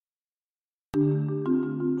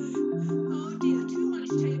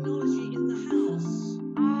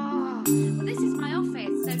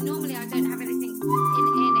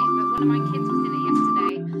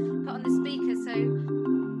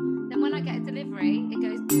delivery, it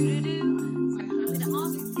goes doo-doo-doo. So I'm going to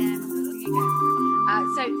ask again. Here you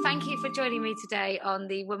go. So thank you for joining me today on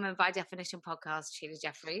the Woman by Definition podcast, Sheila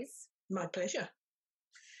Jeffreys. My pleasure.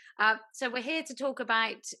 So we're here to talk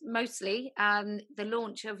about mostly the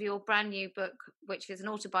launch of your brand new book, which is an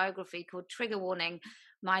autobiography called Trigger Warning,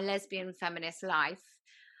 My Lesbian Feminist Life,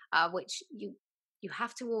 which you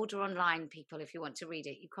have to order online, people, if you want to read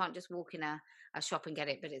it. You can't just walk in a shop and get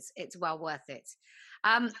it, but it's well worth it.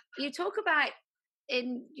 You talk about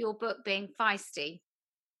in your book being feisty,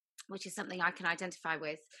 which is something I can identify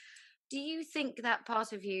with. Do you think that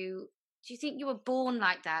part of you, do you think you were born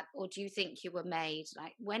like that, or do you think you were made?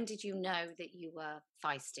 Like, when did you know that you were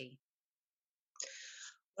feisty?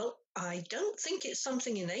 Well, I don't think it's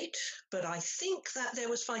something innate, but I think that there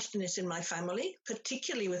was feistiness in my family,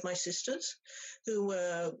 particularly with my sisters, who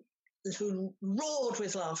roared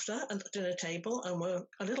with laughter at the dinner table and were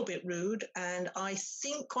a little bit rude, and I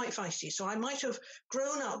think quite feisty. So I might have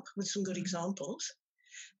grown up with some good examples.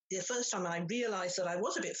 The first time I realized that I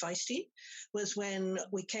was a bit feisty was when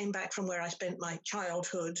we came back from where I spent my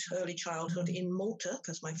early childhood in Malta,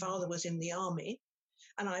 because my father was in the army.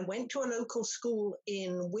 And I went to a local school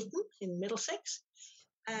in Witton, in Middlesex.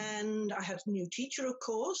 And I had a new teacher, of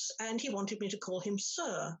course, and he wanted me to call him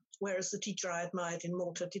Sir, whereas the teacher I admired in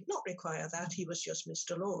Malta did not require that. He was just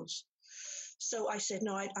Mr. Laws. So I said,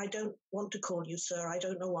 no, I don't want to call you Sir. I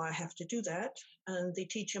don't know why I have to do that. And the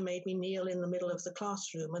teacher made me kneel in the middle of the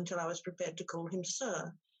classroom until I was prepared to call him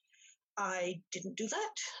Sir. I didn't do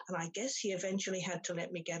that, and I guess he eventually had to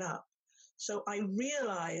let me get up. So I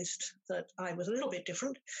realized that I was a little bit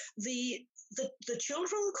different. The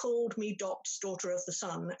children called me Dot's daughter of the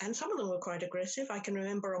sun, and some of them were quite aggressive. I can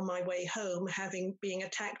remember on my way home being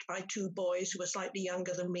attacked by two boys who were slightly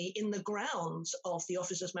younger than me in the grounds of the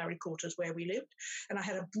officers' married quarters where we lived. And I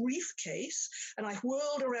had a briefcase, and I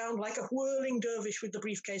whirled around like a whirling dervish with the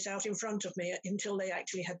briefcase out in front of me until they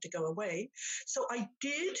actually had to go away. So I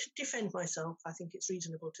did defend myself, I think it's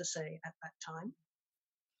reasonable to say, at that time.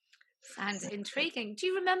 Sounds intriguing. Do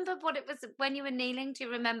you remember what it was when you were kneeling? Do you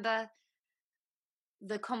remember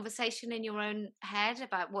the conversation in your own head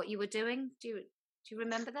about what you were doing? Do you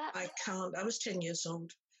remember that? I can't. I was 10 years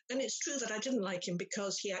old. And it's true that I didn't like him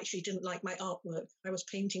because he actually didn't like my artwork. I was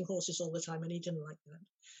painting horses all the time and he didn't like that.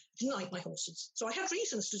 He didn't like my horses. So I had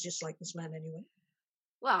reasons to dislike this man anyway.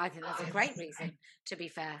 Well, I think that's a great reason, to be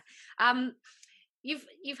fair.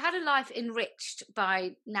 You've had a life enriched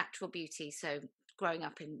by natural beauty. So growing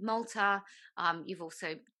up in Malta, you've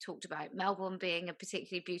also talked about Melbourne being a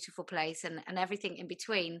particularly beautiful place and everything in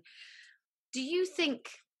between. Do you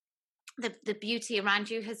think the beauty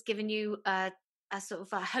around you has given you a sort of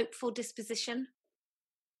a hopeful disposition?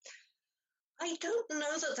 I don't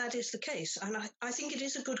know that is the case. And I think it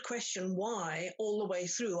is a good question why all the way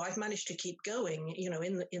through I've managed to keep going,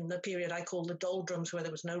 in the period I call the doldrums where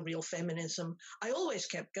there was no real feminism. I always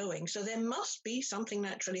kept going. So there must be something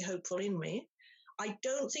naturally hopeful in me. I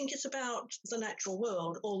don't think it's about the natural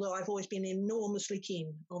world, although I've always been enormously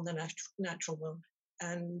keen on the natural world.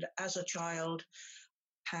 And as a child,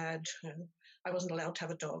 I wasn't allowed to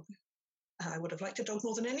have a dog. I would have liked a dog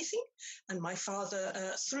more than anything. And my father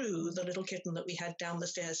threw the little kitten that we had down the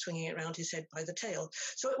stairs, swinging it around his head by the tail.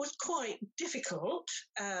 So it was quite difficult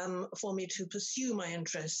for me to pursue my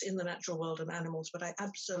interests in the natural world and animals, but I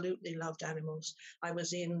absolutely loved animals. I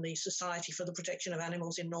was in the Society for the Protection of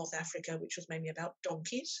Animals in North Africa, which was mainly about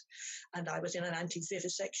donkeys. And I was in an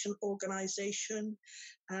anti-vivisection organization.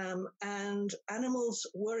 And animals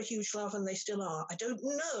were a huge love, and they still are. I don't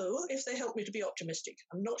know if they help me to be optimistic.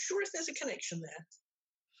 I'm not sure if there's a connection there.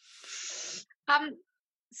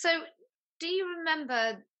 So do you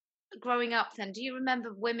remember growing up then, do you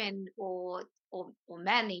remember women or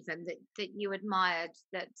men even that you admired,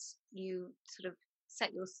 that you sort of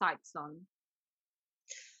set your sights on?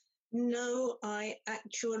 No, I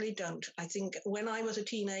actually don't. I think when I was a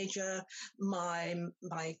teenager, my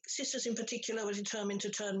sisters in particular were determined to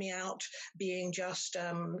turn me out, being just,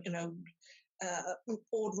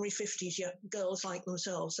 ordinary 50s girls like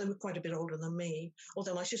themselves. They were quite a bit older than me,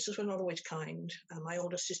 although my sisters were not always kind. My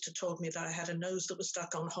older sister told me that I had a nose that was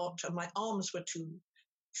stuck on hot and my arms were too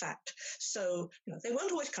fat. So, they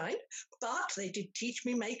weren't always kind, but they did teach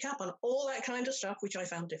me makeup and all that kind of stuff, which I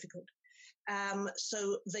found difficult.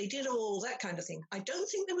 So they did all that kind of thing. I don't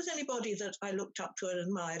think there was anybody that I looked up to and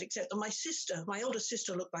admired, except that my older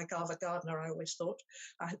sister looked like Ava Gardner, I always thought.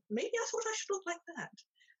 Maybe I thought I should look like that.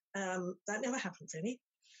 That never happened really.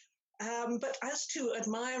 But as to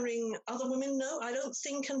admiring other women, no, I don't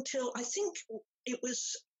think until, I think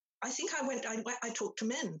I talked to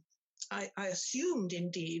men. I assumed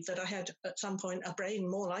indeed that I had at some point a brain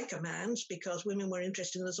more like a man's because women were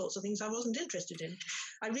interested in the sorts of things I wasn't interested in.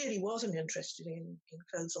 I really wasn't interested in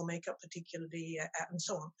clothes or makeup particularly, and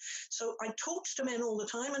so on. So I talked to men all the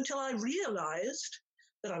time until I realized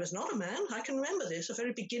that I was not a man. I can remember this, the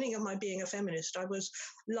very beginning of my being a feminist. I was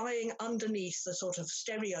lying underneath the sort of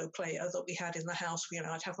stereo player that we had in the house. You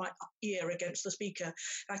know, I'd have my ear against the speaker.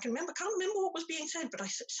 Can't remember what was being said, but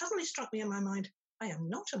it suddenly struck me in my mind, I am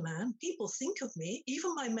not a man. People think of me,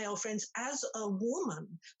 even my male friends, as a woman.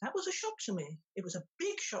 That was a shock to me. It was a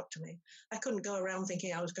big shock to me. I couldn't go around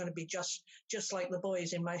thinking I was going to be just like the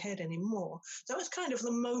boys in my head anymore. That was kind of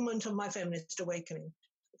the moment of my feminist awakening.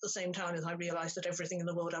 At the same time as I realized that everything in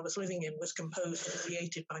the world I was living in was composed and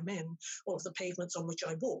created by men. All of the pavements on which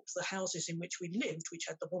I walked, the houses in which we lived, which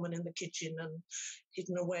had the woman in the kitchen and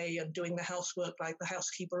hidden away and doing the housework like the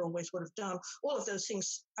housekeeper always would have done. All of those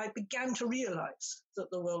things, I began to realize that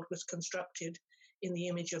the world was constructed in the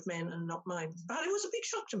image of men and not mine. But it was a big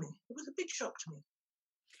shock to me. It was a big shock to me.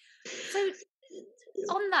 So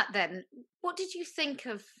on that then, what did you think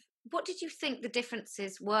the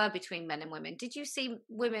differences were between men and women? Did you see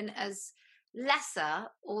women as lesser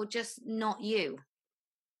or just not you?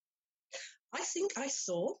 I think I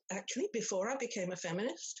thought, actually, before I became a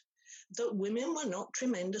feminist, that women were not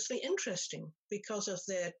tremendously interesting because of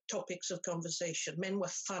their topics of conversation. Men were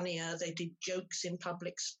funnier, they did jokes in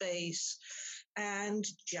public space, and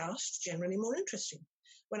just generally more interesting.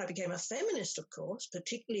 When I became a feminist, of course,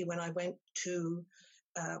 particularly when I went to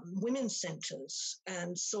women's centers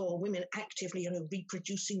and saw women actively,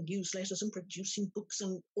 reproducing newsletters and producing books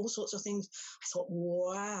and all sorts of things, I thought,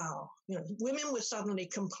 wow, women were suddenly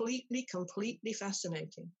completely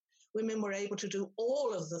fascinating. Women were able to do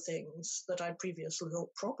all of the things that I previously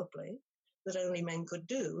thought probably that only men could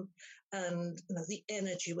do. And the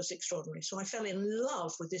energy was extraordinary. So I fell in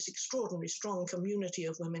love with this extraordinary, strong community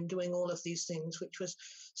of women doing all of these things, which was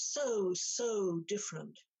so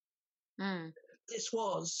different. Mm. This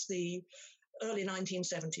was the early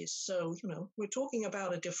 1970s. So, we're talking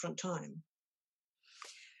about a different time.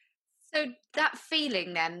 So that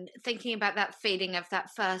feeling then, thinking about that feeling of that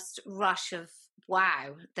first rush of,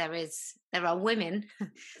 wow, there are women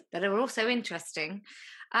that are also interesting.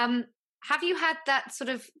 Have you had that sort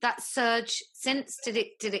of that surge since? Did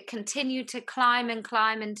it continue to climb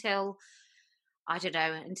until, I don't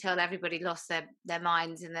know, until everybody lost their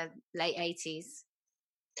minds in the late 80s?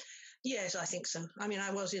 Yes, I think so. I mean,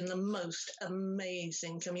 I was in the most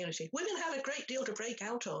amazing community. Women had a great deal to break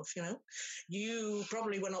out of, You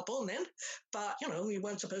probably were not born then, but, you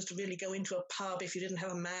weren't supposed to really go into a pub if you didn't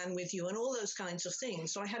have a man with you and all those kinds of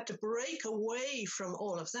things. So I had to break away from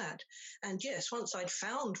all of that. And yes, once I'd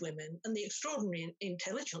found women and the extraordinary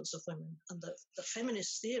intelligence of women and the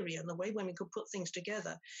feminist theory and the way women could put things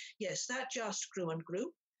together, yes, that just grew and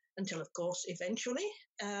grew. Until, of course, eventually,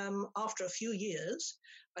 after a few years,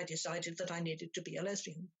 I decided that I needed to be a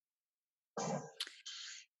lesbian.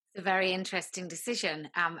 It's a very interesting decision,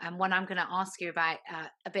 and one I'm going to ask you about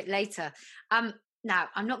a bit later. Now,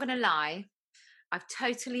 I'm not going to lie, I've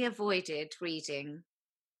totally avoided reading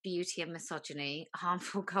Beauty and Misogyny,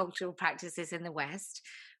 Harmful Cultural Practices in the West,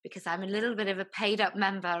 because I'm a little bit of a paid-up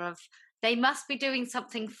member of they must be doing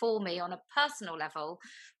something for me on a personal level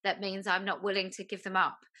that means I'm not willing to give them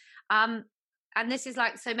up. And this is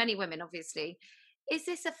like so many women, obviously. Is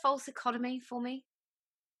this a false economy for me?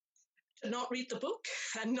 To not read the book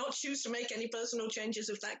and not choose to make any personal changes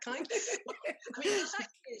of that kind. I mean, the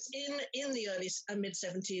fact is, in the early mid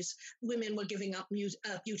 70s, women were giving up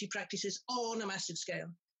beauty practices on a massive scale.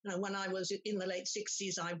 When I was in the late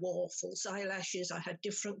 60s, I wore false eyelashes. I had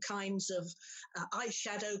different kinds of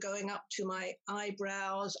eyeshadow going up to my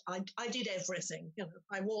eyebrows. I did everything.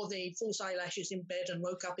 I wore the false eyelashes in bed and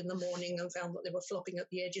woke up in the morning and found that they were flopping at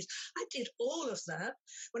the edges. I did all of that.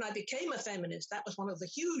 When I became a feminist, that was one of the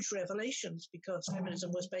huge revelations because feminism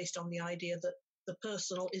was based on the idea that the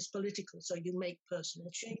personal is political, so you make personal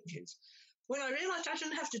changes. When I realized I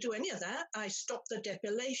didn't have to do any of that, I stopped the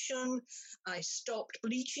depilation, I stopped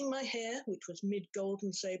bleaching my hair, which was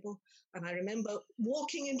mid-golden sable, and I remember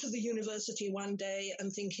walking into the university one day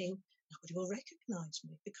and thinking, nobody will recognize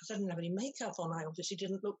me because I didn't have any makeup on. I obviously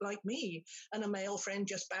didn't look like me. And a male friend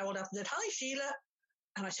just bowed up and said, "Hi, Sheila."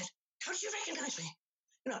 And I said, "How did you recognize me?"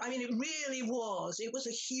 It really was. It was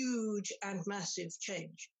a huge and massive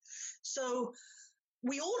change. So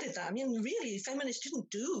we all did that. I mean, really, feminists didn't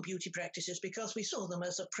do beauty practices because we saw them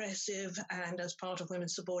as oppressive and as part of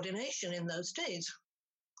women's subordination in those days.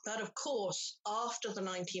 But of course, after the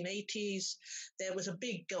 1980s, there was a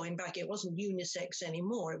big going back. It wasn't unisex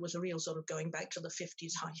anymore. It was a real sort of going back to the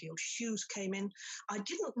 50s. High-heeled shoes came in. I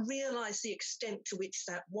didn't realize the extent to which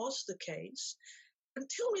that was the case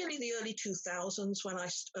until really the early 2000s, when I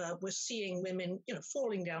was seeing women,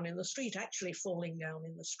 falling down in the street, actually falling down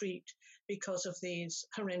in the street because of these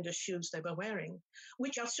horrendous shoes they were wearing,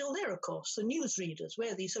 which are still there, of course. The newsreaders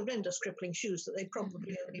wear these horrendous crippling shoes that they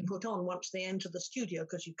probably only put on once they enter the studio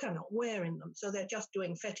because you cannot wear in them. So they're just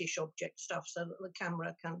doing fetish object stuff so that the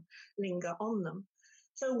camera can linger on them.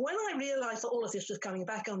 So when I realized that all of this was coming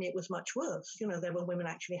back, only it was much worse. There were women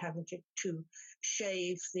actually having to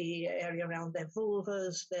shave the area around their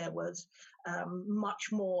vulvas. There was much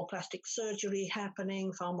more plastic surgery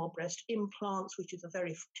happening, far more breast implants, which is a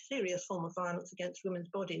very serious form of violence against women's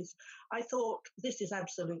bodies. I thought, this is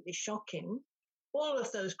absolutely shocking. All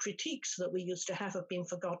of those critiques that we used to have been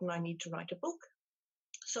forgotten. I need to write a book.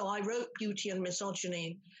 So I wrote Beauty and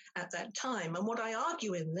Misogyny at that time. And what I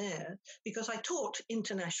argue in there, because I taught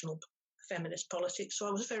international feminist politics, so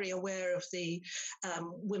I was very aware of the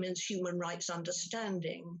women's human rights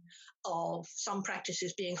understanding of some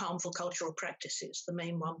practices being harmful cultural practices, the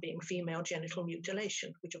main one being female genital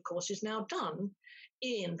mutilation, which of course is now done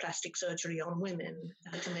in plastic surgery on women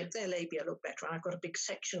to make their labia look better. And I've got a big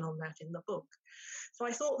section on that in the book. So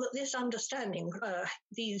I thought that this understanding,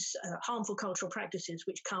 these harmful cultural practices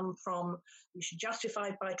which are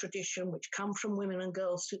justified by tradition, which come from women and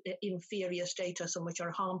girls to inferior status and which are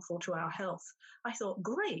harmful to our health, I thought,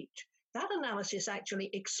 great. That analysis actually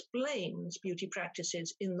explains beauty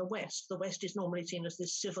practices in the West. The West is normally seen as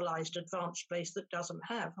this civilized, advanced place that doesn't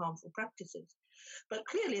have harmful practices. But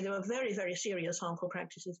clearly there are very, very serious harmful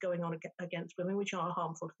practices going on against women which are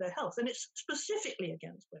harmful to their health. And it's specifically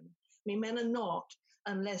against women. I mean, men are not,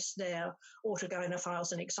 unless they're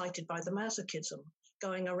autogynephiles and excited by the masochism,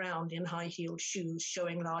 going around in high-heeled shoes,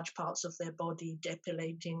 showing large parts of their body,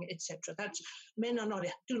 depilating, etc. Men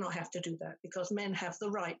do not have to do that, because men have the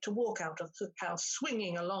right to walk out of the house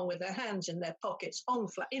swinging along with their hands in their pockets,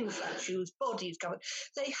 in flat shoes, bodies covered.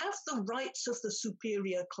 They have the rights of the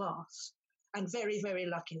superior class, and very, very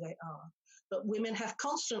lucky they are. But women have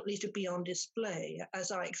constantly to be on display.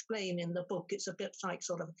 As I explain in the book, it's a bit like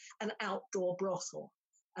sort of an outdoor brothel.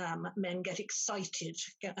 Men get excited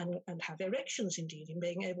and have erections, indeed, in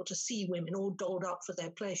being able to see women all dolled up for their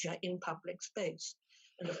pleasure in public space.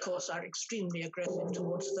 And of course are extremely aggressive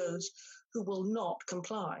towards those who will not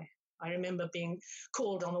comply. I remember being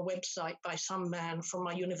called on a website by some man from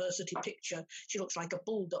my university picture. She looks like a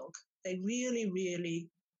bulldog. They really, really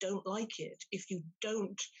don't like it if you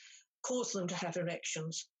don't cause them to have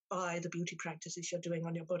erections by the beauty practices you're doing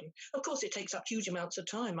on your body. Of course, it takes up huge amounts of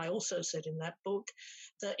time. I also said in that book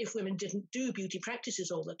that if women didn't do beauty practices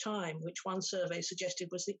all the time, which one survey suggested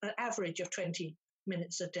was the average of 20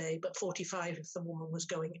 minutes a day, but 45 if the woman was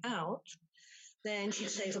going out, then she'd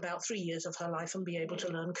save about 3 years of her life and be able to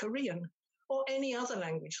learn Korean or any other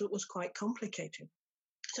language that was quite complicated.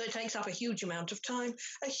 So it takes up a huge amount of time,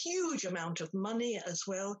 a huge amount of money as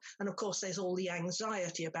well. And of course, there's all the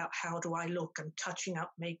anxiety about how do I look and touching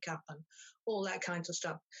up makeup and all that kind of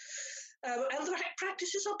stuff. And the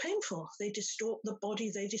practices are painful. They distort the body,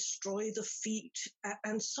 they destroy the feet,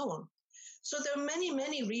 and so on. So there are many,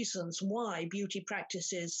 many reasons why beauty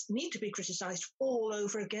practices need to be criticized all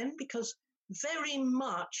over again, because very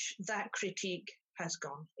much that critique has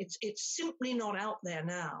gone. It's simply not out there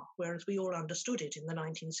now, whereas we all understood it in the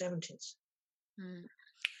 1970s.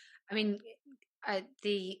 I mean,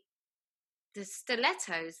 the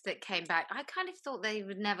stilettos that came back, I kind of thought they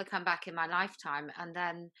would never come back in my lifetime. And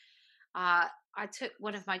then I took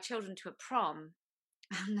one of my children to a prom,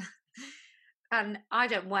 and I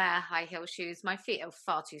don't wear high heel shoes. My feet are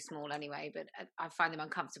far too small anyway, but I find them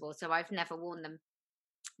uncomfortable, so I've never worn them.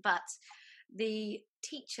 But the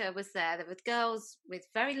teacher was there with girls with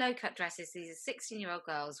very low cut dresses. These are 16-year-old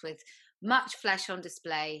girls with much flesh on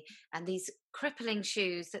display and these crippling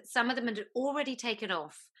shoes that some of them had already taken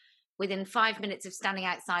off within 5 minutes of standing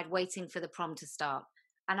outside waiting for the prom to start.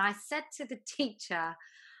 And I said to the teacher,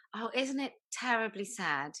 "Oh, isn't it terribly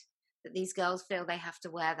sad that these girls feel they have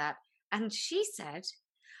to wear that?" And she said,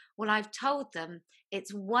 "Well, I've told them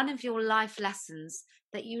it's one of your life lessons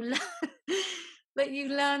that you learn." That you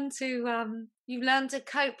learn to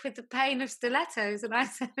cope with the pain of stilettos. And I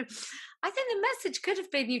said, I think the message could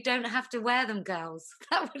have been, you don't have to wear them, girls.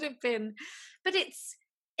 That would have been, but it's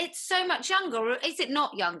so much younger. Or is it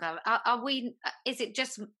not younger? Is it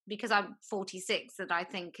just because I'm 46 that I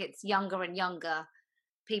think it's younger and younger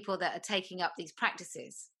people that are taking up these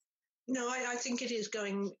practices? No, I think it is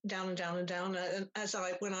going down and down and down. And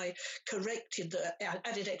when I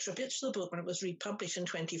added extra bits to the book when it was republished in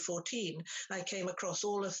 2014, I came across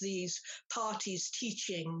all of these parties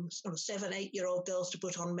teaching sort of 7, 8-year-old girls to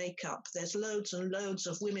put on makeup. There's loads and loads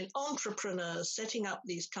of women entrepreneurs setting up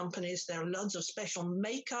these companies. There are loads of special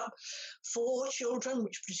makeup for children,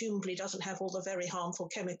 which presumably doesn't have all the very harmful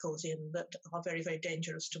chemicals in that are very, very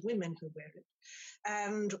dangerous to women who wear it.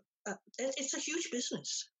 And it's a huge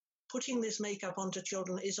business. Putting this makeup onto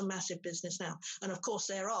children is a massive business now. And of course,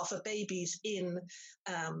 there are, for babies in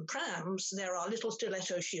prams, there are little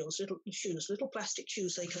stiletto little plastic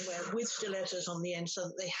shoes they can wear with stilettos on the end so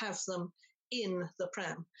that they have them in the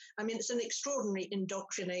pram. I mean, it's an extraordinary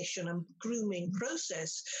indoctrination and grooming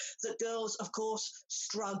process that girls, of course,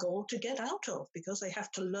 struggle to get out of because they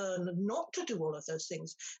have to learn not to do all of those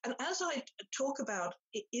things. And as I talk about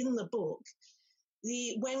in the book,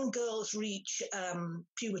 when girls reach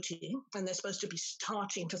puberty and they're supposed to be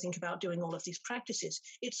starting to think about doing all of these practices,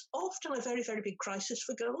 it's often a very, very big crisis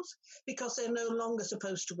for girls because they're no longer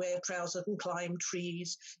supposed to wear trousers and climb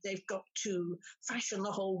trees. They've got to fashion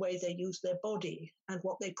the whole way they use their body and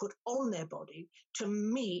what they put on their body to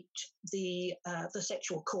meet the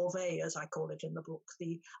sexual corvée, as I call it in the book,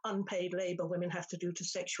 the unpaid labor women have to do to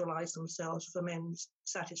sexualize themselves for men's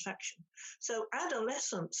satisfaction. So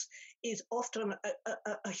adolescence is often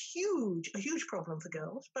a huge problem for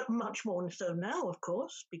girls, but much more so now, of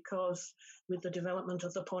course, because with the development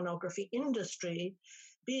of the pornography industry,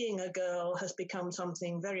 being a girl has become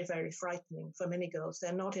something very, very frightening for many girls.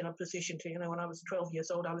 They're not in a position to, when I was 12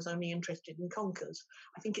 years old, I was only interested in conkers.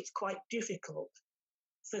 I think it's quite difficult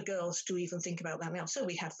for girls to even think about that now. So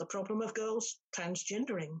we have the problem of girls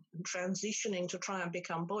transgendering and transitioning to try and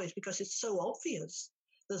become boys because it's so obvious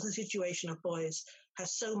that the situation of boys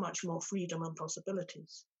has so much more freedom and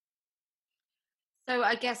possibilities. So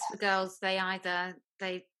I guess for girls, they either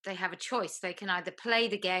they have a choice. They can either play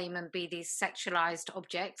the game and be these sexualized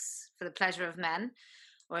objects for the pleasure of men,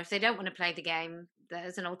 or if they don't want to play the game,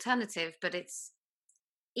 there's an alternative, but it's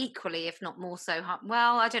equally, if not more so,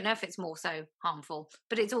 well, I don't know if it's more so harmful,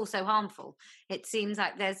 but it's also harmful. It seems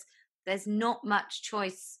like there's not much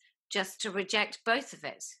choice just to reject both of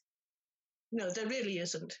it. No, there really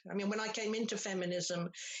isn't. I mean, when I came into feminism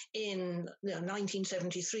in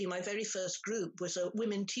 1973, my very first group was a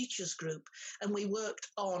women teachers group, and we worked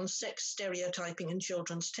on sex stereotyping in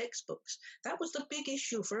children's textbooks. That was the big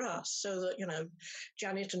issue for us. So that,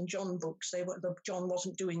 Janet and John books, John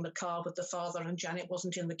wasn't doing the car with the father, and Janet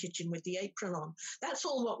wasn't in the kitchen with the apron on. That's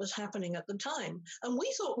all what was happening at the time. And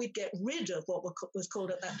we thought we'd get rid of what was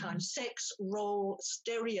called at that time sex role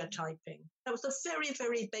stereotyping. That was the very,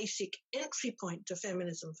 very basic entry point to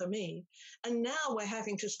feminism for me. And now we're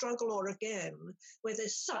having to struggle again where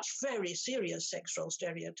there's such very serious sex role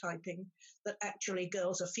stereotyping that actually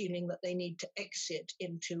girls are feeling that they need to exit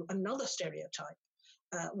into another stereotype,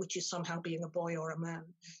 which is somehow being a boy or a man.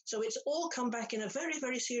 So it's all come back in a very,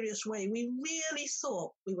 very serious way. We really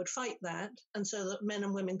thought we would fight that, and so that men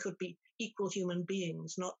and women could be equal human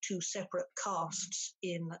beings, not two separate castes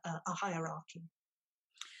in a hierarchy.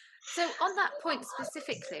 So on that point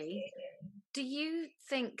specifically, do you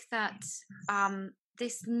think that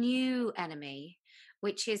this new enemy,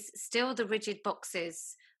 which is still the rigid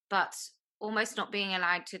boxes, but almost not being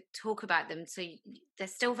allowed to talk about them, so they're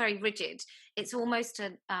still very rigid, it's almost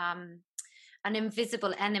an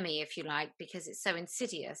invisible enemy, if you like, because it's so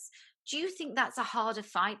insidious. Do you think that's a harder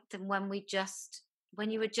fight than when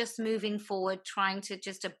you were just moving forward, trying to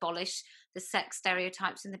just abolish the sex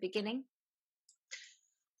stereotypes in the beginning?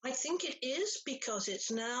 I think it is because it's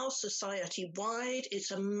now society-wide. It's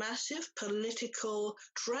a massive political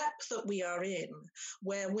trap that we are in,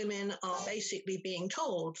 where women are basically being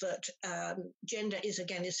told that gender is,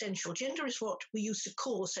 again, essential. Gender is what we used to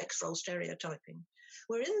call sex role stereotyping.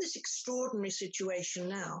 We're in this extraordinary situation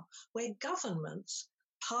now where governments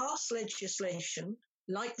pass legislation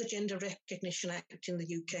like the Gender Recognition Act in the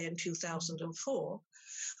UK in 2004,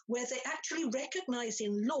 where they actually recognize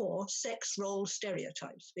in law sex role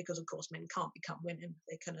stereotypes, because of course men can't become women.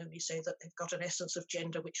 They can only say that they've got an essence of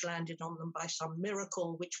gender which landed on them by some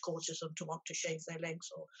miracle which causes them to want to shave their legs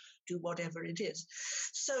or do whatever it is.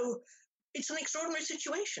 So it's an extraordinary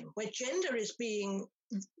situation where gender is being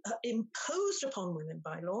imposed upon women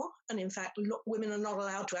by law. And in fact, women are not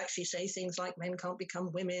allowed to actually say things like men can't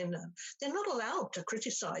become women. They're not allowed to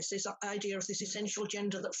criticize this idea of this essential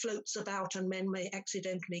gender that floats about and men may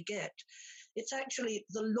accidentally get. It's actually,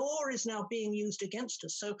 the law is now being used against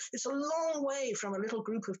us. So it's a long way from a little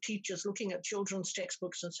group of teachers looking at children's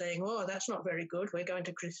textbooks and saying, oh, that's not very good, we're going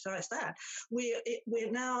to criticize that.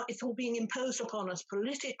 We're now, it's all being imposed upon us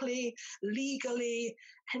politically, legally,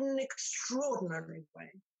 in an extraordinary way.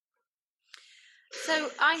 So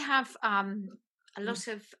I have a lot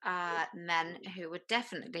of men who would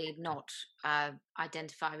definitely not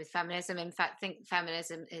identify with feminism. In fact, think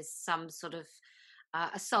feminism is some sort of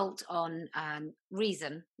assault on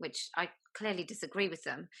reason, which I clearly disagree with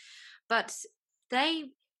them. But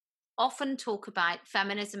they often talk about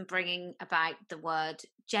feminism bringing about the word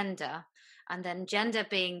gender, and then gender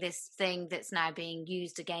being this thing that's now being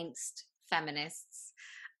used against feminists.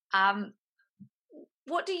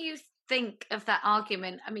 What do you think of that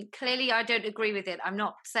argument? I mean, clearly I don't agree with it. I'm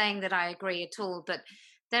not saying that I agree at all, but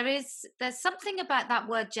there's something about that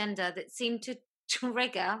word gender that seemed to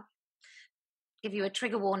trigger, give you a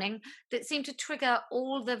trigger warning, that seemed to trigger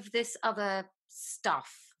all of this other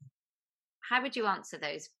stuff. How would you answer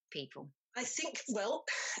those people? I think, well,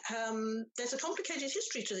 there's a complicated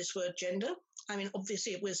history to this word gender. I mean,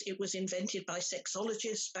 obviously it was invented by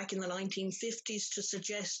sexologists back in the 1950s to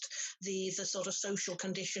suggest the sort of social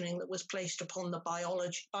conditioning that was placed upon the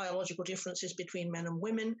biological differences between men and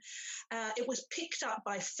women. It was picked up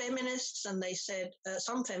by feminists, and they said,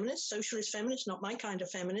 some feminists, socialist feminists, not my kind of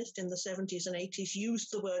feminist, in the 70s and 80s, used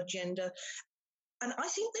the word gender. And I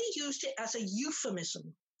think they used it as a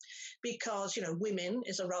euphemism, because, you know, women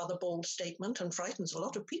is a rather bold statement and frightens a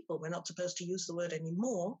lot of people. We're not supposed to use the word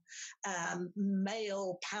anymore.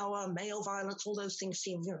 Male power, male violence, all those things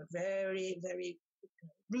seem, you know, very, very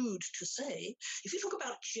rude to say. If you talk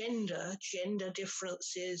about gender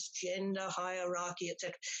differences, gender hierarchy,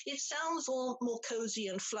 etc., it sounds all more cozy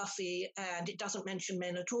and fluffy, and it doesn't mention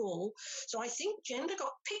men at all. So I think gender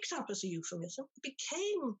got picked up as a euphemism. It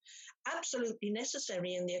became absolutely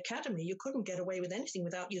necessary in the academy. You couldn't get away with anything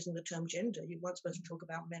without using the term gender. You weren't supposed to talk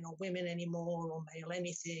about men or women anymore, or male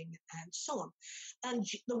anything, and so on. And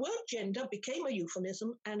the word gender became a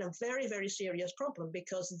euphemism and a very, very serious problem,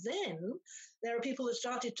 because then there are people that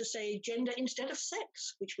started to say gender instead of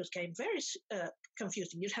sex, which became very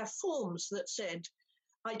confusing. You'd have forms that said,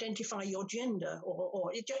 identify your gender,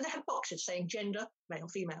 or they had boxes saying gender, male,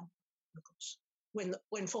 female. Of course,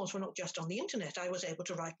 when forms were not just on the internet, I was able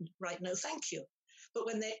to write no thank you. But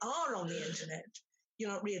when they are on the internet,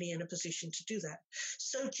 you're not really in a position to do that.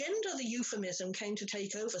 So gender, the euphemism, came to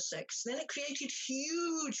take over sex. Then it created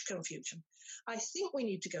huge confusion. I think we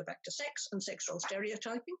need to go back to sex and sex role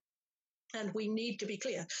stereotyping. And we need to be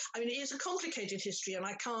clear. I mean, it is a complicated history, and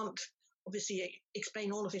I can't obviously explain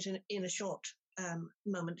all of it in a short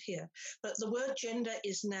moment here. But the word gender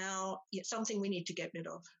is now something we need to get rid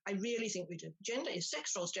of. I really think we do. Gender is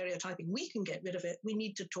sex role stereotyping. We can get rid of it. We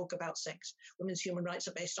need to talk about sex. Women's human rights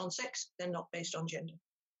are based on sex. They're not based on gender.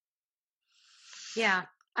 Yeah.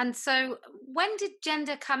 And so when did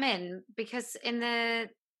gender come in? Because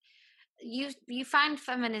you found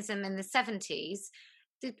feminism in the 70s.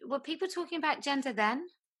 Were people talking about gender then?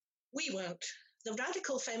 We weren't. The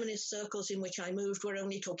radical feminist circles in which I moved were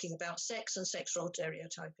only talking about sex and sex role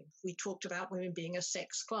stereotyping. We talked about women being a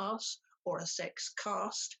sex class or a sex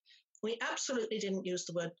caste. We absolutely didn't use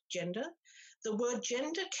the word gender. The word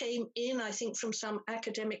gender came in, I think, from some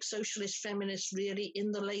academic socialist feminists really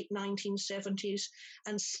in the late 1970s,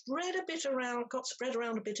 and got spread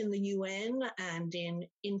around a bit in the UN and in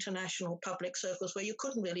international public circles where you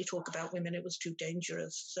couldn't really talk about women. It was too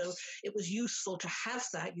dangerous. So it was useful to have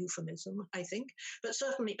that euphemism, I think. But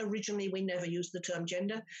certainly originally we never used the term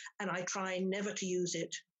gender, and I try never to use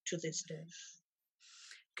it to this day.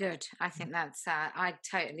 Good. I think that's, I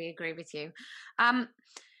totally agree with you.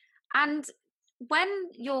 And when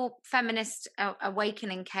your feminist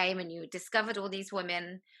awakening came and you discovered all these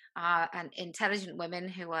women and intelligent women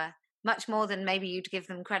who were much more than maybe you'd give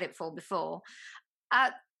them credit for before,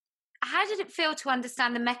 how did it feel to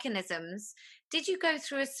understand the mechanisms? Did you go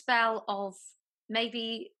through a spell of,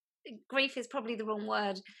 maybe grief is probably the wrong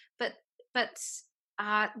word, but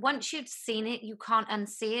once you'd seen it, you can't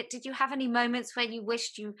unsee it? Did you have any moments where you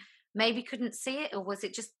wished you maybe couldn't see it, or was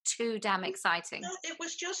it just too damn exciting? No, it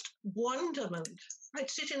was just wonderment. I'd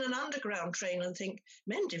sit in an underground train and think,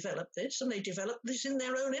 men developed this, and they developed this in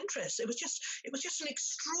their own interests. It was just an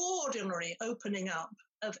extraordinary opening up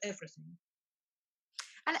of everything.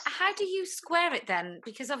 And how do you square it then?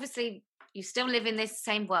 Because obviously you still live in this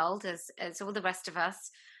same world as all the rest of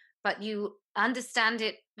us, but you understand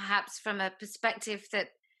it perhaps from a perspective that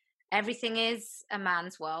everything is a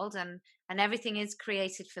man's world and everything is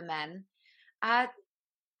created for men. How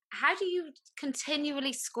do you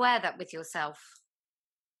continually square that with yourself?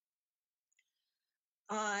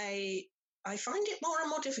 I I find it more and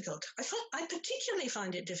more difficult. I particularly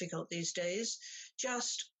find it difficult these days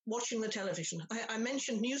just watching the television. I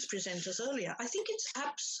mentioned news presenters earlier. I think it's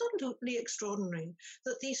absolutely extraordinary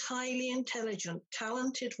that these highly intelligent,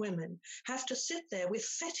 talented women have to sit there with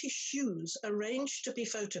fetish shoes arranged to be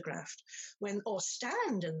photographed or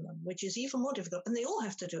stand in them, which is even more difficult, and they all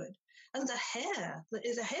have to do it. And the hair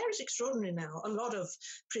is extraordinary now. A lot of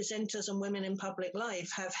presenters and women in public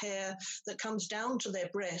life have hair that comes down to their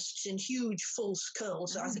breasts in huge false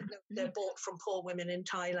curls. I think they're bought from poor women in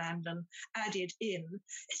Thailand and added in.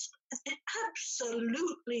 It's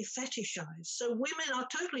absolutely fetishized. So women are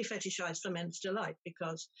totally fetishized for men's delight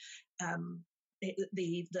because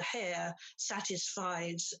the hair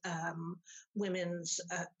satisfies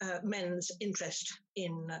men's interest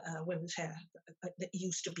in women's hair. That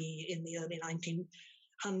used to be in the early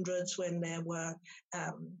 1900s when there were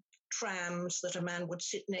trams that a man would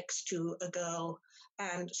sit next to a girl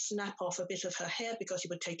and snap off a bit of her hair because he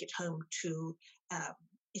would take it home to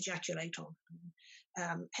ejaculate on.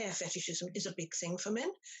 Hair fetishism is a big thing for men,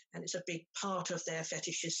 and it's a big part of their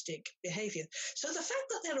fetishistic behavior. So the fact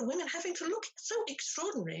that there are women having to look so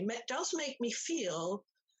extraordinary does make me feel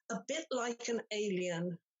a bit like an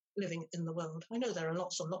alien living in the world. I know there are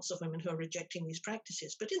lots and lots of women who are rejecting these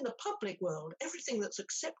practices, but in the public world, everything that's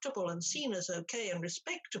acceptable and seen as okay and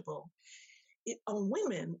respectable on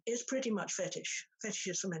women is pretty much fetish.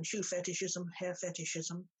 Fetishes for men, shoe fetishism, hair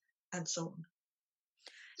fetishism, and so on.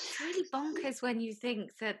 It's really bonkers when you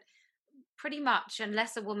think that pretty much,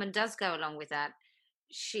 unless a woman does go along with that,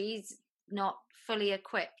 she's not fully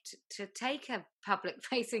equipped to take a public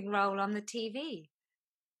facing role on the TV.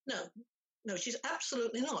 No, she's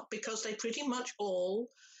absolutely not, because they pretty much all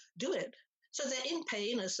do it. So they're in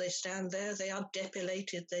pain as they stand there. They are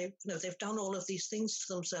depilated. They've done all of these things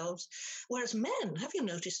to themselves. Whereas men, have you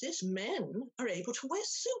noticed this? Men are able to wear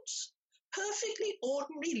suits. Perfectly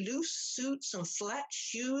ordinary loose suits and flat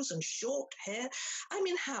shoes and short hair. I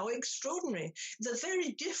mean, how extraordinary. The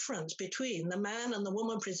very difference between the man and the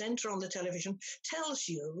woman presenter on the television tells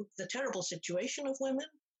you the terrible situation of women.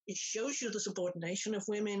 It shows you the subordination of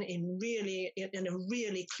women in a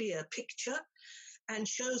really clear picture, and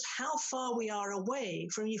shows how far we are away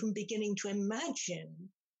from even beginning to imagine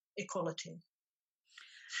equality.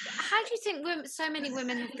 How do you think so many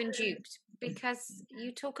women have been duped? Because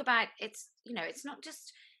you talk about it's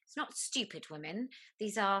not stupid women.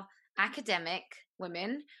 These are academic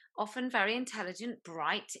women, often very intelligent,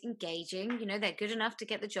 bright, engaging. They're good enough to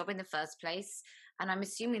get the job in the first place. And I'm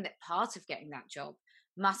assuming that part of getting that job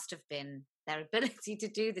must have been their ability to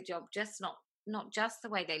do the job, just not just the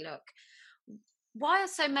way they look. Why are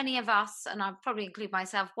so many of us, and I probably include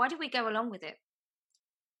myself, why do we go along with it?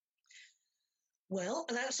 Well,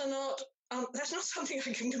 that's not something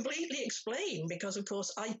I can completely explain, because, of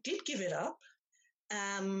course, I did give it up,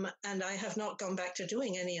 and I have not gone back to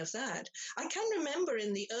doing any of that. I can remember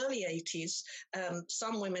in the early 80s,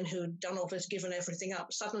 some women who'd done all this, given everything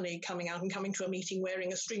up, suddenly coming out and coming to a meeting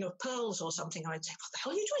wearing a string of pearls or something. I'd say, "What the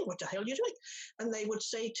hell are you doing? What the hell are you doing?" And they would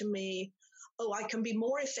say to me, "Oh, I can be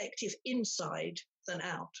more effective inside than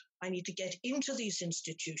out. I need to get into these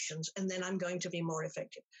institutions, and then I'm going to be more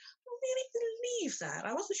effective." Really believe that.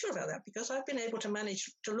 I wasn't sure about that, because I've been able to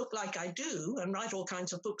manage to look like I do and write all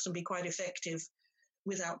kinds of books and be quite effective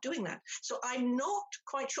without doing that. So I'm not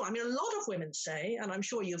quite sure. I mean, a lot of women say, and I'm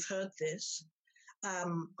sure you've heard this,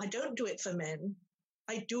 I don't do it for men,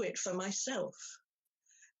 I do it for myself.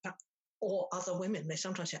 Or other women. They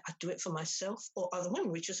sometimes say, "I do it for myself or other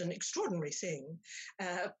women," which is an extraordinary thing,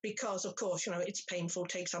 because, of course, it's painful,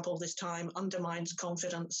 takes up all this time, undermines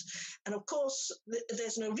confidence. And, of course,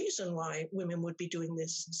 there's no reason why women would be doing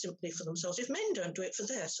this simply for themselves. If men don't do it for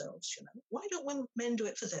themselves, why don't men do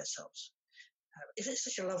it for themselves? If it's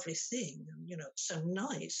such a lovely thing, and, so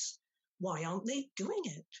nice, why aren't they doing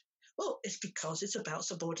it? Well, it's because it's about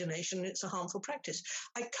subordination and it's a harmful practice.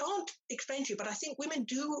 I can't explain to you, but I think women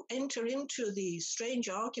do enter into these strange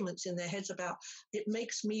arguments in their heads about, it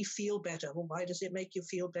makes me feel better. Well, why does it make you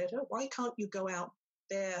feel better? Why can't you go out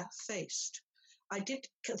barefaced? I did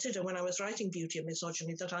consider, when I was writing Beauty and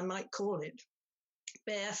Misogyny, that I might call it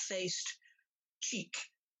Barefaced Cheek.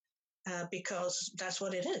 Because that's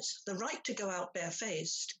what it is. The right to go out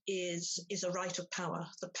barefaced is a right of power.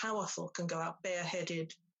 The powerful can go out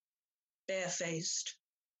bareheaded, barefaced,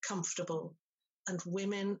 comfortable, and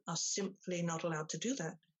women are simply not allowed to do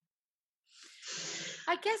that.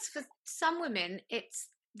 I guess for some women, it's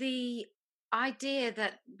the idea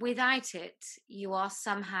that without it, you are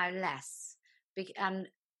somehow less. And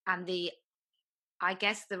I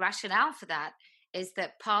guess the rationale for that is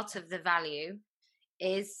that part of the value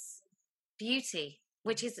is beauty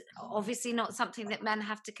which is obviously not something that men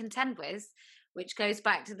have to contend with, which goes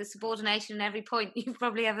back to the subordination in every point you've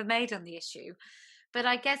probably ever made on the issue. But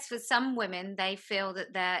I guess for some women, they feel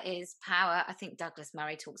that there is power. I think Douglas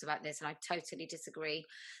Murray talks about this, and I totally disagree.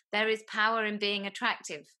 There is power in being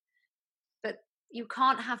attractive, but you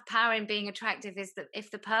can't have power in being attractive if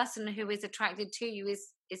the person who is attracted to you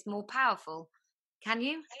is more powerful. Can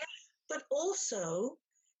you? But also,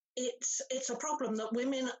 it's a problem that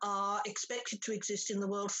women are expected to exist in the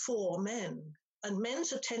world for men. And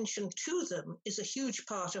men's attention to them is a huge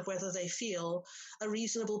part of whether they feel a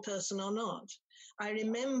reasonable person or not. I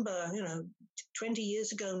remember, 20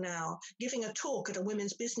 years ago now, giving a talk at a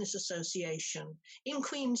women's business association in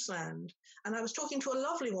Queensland. And I was talking to a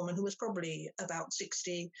lovely woman who was probably about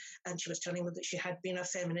 60, and she was telling me that she had been a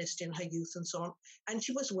feminist in her youth and so on, and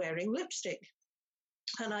she was wearing lipstick.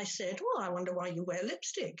 And I said, well, I wonder why you wear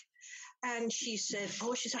lipstick. And she said,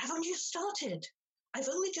 I've only just started. I've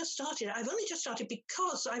only just started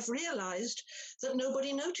because I've realized that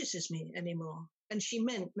nobody notices me anymore. And she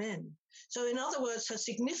meant men. So in other words, her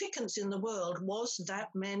significance in the world was that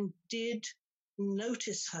men did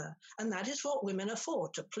notice her. And that is what women are for,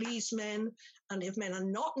 to please men. And if men are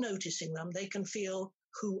not noticing them, they can feel,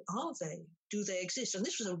 who are they? Do they exist? And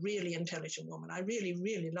this was a really intelligent woman. I really,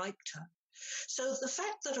 really liked her. So the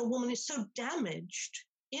fact that a woman is so damaged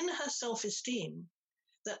in her self-esteem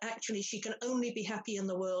that actually she can only be happy in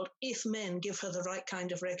the world if men give her the right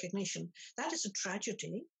kind of recognition, that is a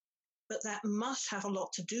tragedy, but that must have a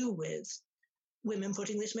lot to do with women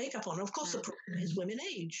putting this makeup on. Of course, the problem is women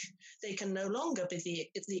age. They can no longer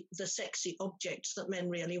be the sexy objects that men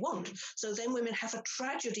really want. So then women have a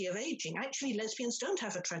tragedy of aging. Actually, lesbians don't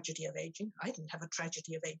have a tragedy of aging. I didn't have a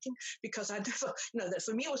tragedy of aging because I never, that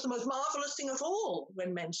for me it was the most marvelous thing of all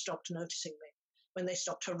when men stopped noticing me, when they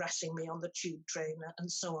stopped harassing me on the tube train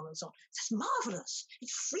and so on and so on. It's marvelous.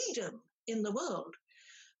 It's freedom in the world.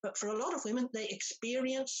 But for a lot of women, they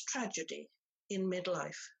experience tragedy in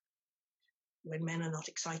midlife, when men are not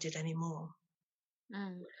excited anymore.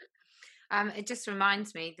 It just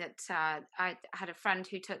reminds me that I had a friend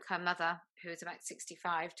who took her mother, who was about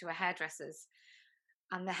 65, to a hairdresser's,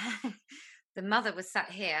 and the mother was sat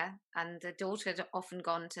here, and the daughter had often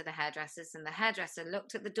gone to the hairdresser's, and the hairdresser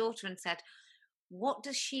looked at the daughter and said, "What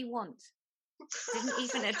does she want?" Didn't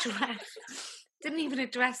even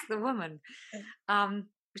address the woman,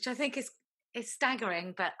 which I think is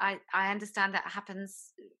staggering, but I understand that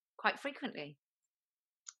happens quite frequently.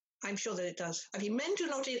 I'm sure that it does. I mean, men do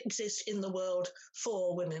not exist in the world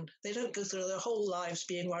for women. They don't go through their whole lives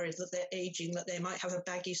being worried that they're aging, that they might have a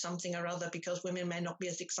baggy something or other because women may not be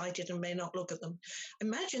as excited and may not look at them.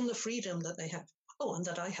 Imagine the freedom that they have. Oh, and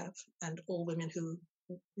that I have, and all women who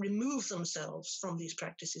remove themselves from these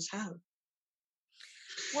practices have.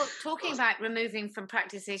 Well, talking about removing from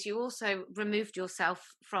practices, you also removed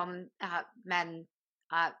yourself from men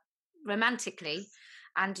romantically,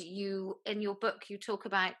 and you, in your book, you talk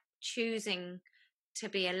about choosing to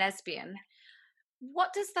be a lesbian.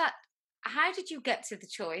 How did you get to the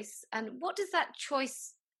choice, and what does that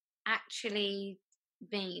choice actually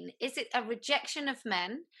mean? Is it a rejection of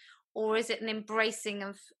men, or is it an embracing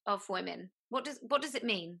of women? What does it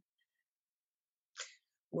mean?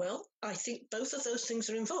 Well, I think both of those things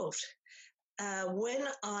are involved.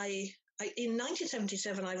 In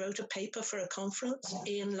 1977, I wrote a paper for a conference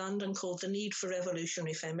in London called The Need for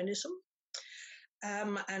Revolutionary Feminism.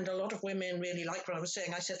 And a lot of women really liked what I was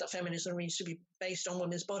saying. I said that feminism needs to be based on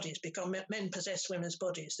women's bodies because men possess women's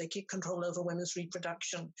bodies. They keep control over women's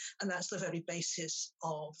reproduction. And that's the very basis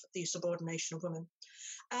of the subordination of women.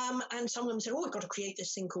 And some women said, we've got to create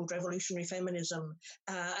this thing called revolutionary feminism.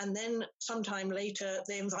 And then sometime later,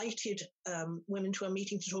 they invited women to a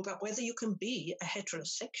meeting to talk about whether you can be a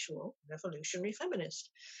heterosexual revolutionary feminist.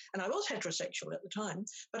 And I was heterosexual at the time,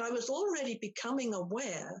 but I was already becoming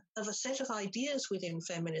aware of a set of ideas within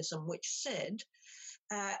feminism which said,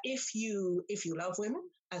 if you love women,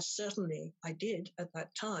 as certainly I did at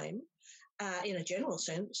that time, in a general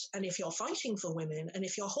sense, and if you're fighting for women, and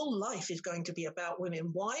if your whole life is going to be about women,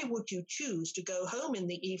 why would you choose to go home in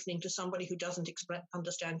the evening to somebody who doesn't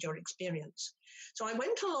understand your experience? So I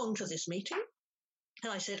went along to this meeting,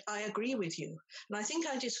 and I said, I agree with you. And I think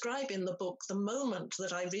I describe in the book the moment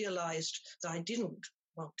that I realized that I didn't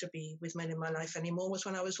want to be with men in my life anymore was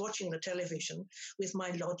when I was watching the television with my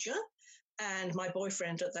lodger and my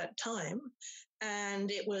boyfriend at that time. And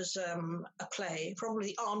it was a play,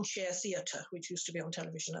 probably Armchair Theatre, which used to be on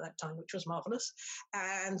television at that time, which was marvelous.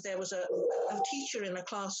 And there was a teacher in a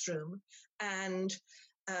classroom, and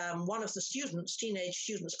one of the teenage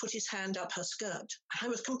students, put his hand up her skirt. I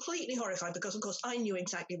was completely horrified because, of course, I knew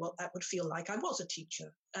exactly what that would feel like. I was a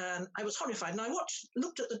teacher. I was horrified. And I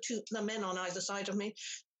looked at the men on either side of me,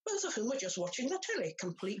 both of whom were just watching the telly,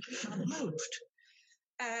 completely unmoved.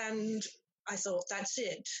 And I thought, that's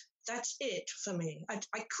it. That's it for me.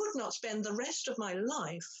 I could not spend the rest of my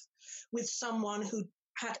life with someone who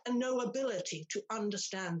had no ability to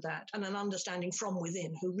understand that, and an understanding from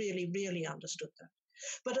within, who really, really understood that.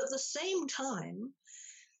 But at the same time,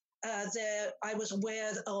 I was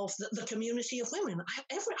aware of the community of women.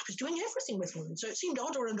 I was doing everything with women. So it seemed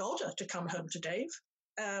odder and odder to come home to Dave,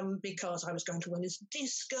 because I was going to women's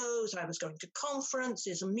discos, I was going to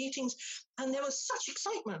conferences and meetings, and there was such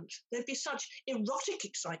excitement. There'd be such erotic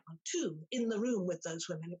excitement, too, in the room with those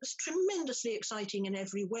women. It was tremendously exciting in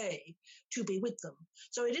every way to be with them.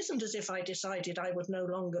 So it isn't as if I decided I would no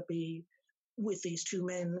longer be with these two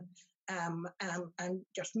men and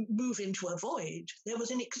just move into a void. There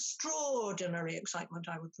was an extraordinary excitement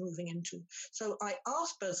I was moving into. So I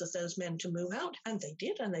asked both of those men to move out, and they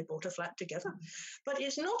did, and they bought a flat together. But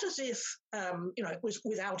it's not as if, it was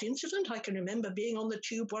without incident. I can remember being on the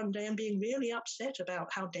tube one day and being really upset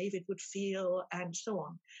about how David would feel and so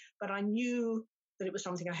on. But I knew that it was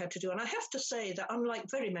something I had to do. And I have to say that,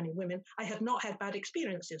 unlike very many women, I had not had bad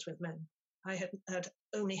experiences with men. I had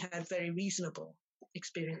only had very reasonable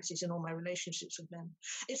experiences in all my relationships with men.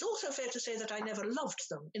 It's also fair to say that I never loved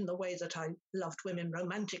them in the way that I loved women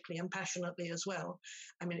romantically and passionately as well.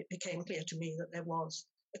 I mean, it became clear to me that there was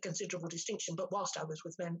a considerable distinction, but whilst I was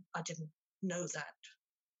with men, I didn't know that.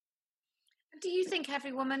 Do you think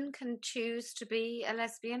every woman can choose to be a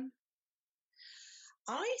lesbian?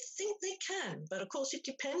 I think they can, but of course it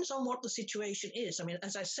depends on what the situation is. I mean,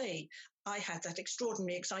 as I say, I had that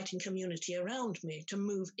extraordinarily exciting community around me to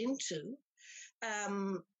move into. There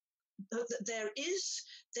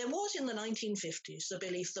was in the 1950s the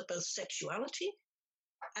belief that both sexuality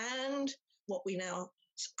and what we now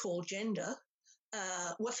call gender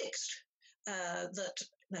were fixed. That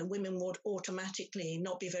women would automatically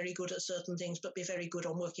not be very good at certain things, but be very good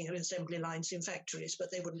on working at assembly lines in factories, but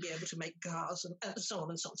they wouldn't be able to make cars and so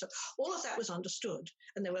on and so on. So all of that was understood.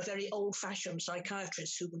 And there were very old-fashioned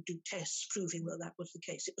psychiatrists who would do tests proving that that was the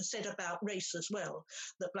case. It was said about race as well,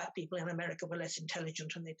 that black people in America were less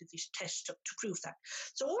intelligent, and they did these tests to prove that.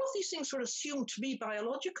 So all of these things were assumed to be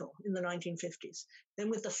biological in the 1950s. Then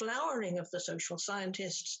with the flowering of the social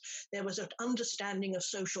scientists, there was an understanding of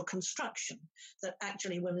social construction, that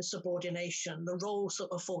actually women's subordination, the roles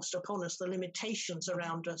that were forced upon us, the limitations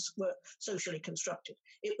around us were socially constructed.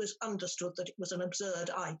 It was understood that it was an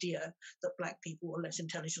absurd idea that black people were less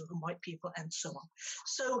intelligent than white people, and so on.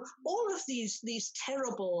 So all of these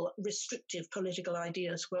terrible restrictive political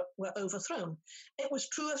ideas were overthrown. It was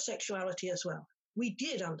true of sexuality as well. We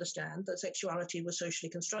did understand that sexuality was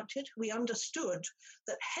socially constructed. We understood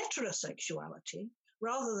that heterosexuality,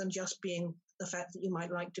 rather than just being the fact that you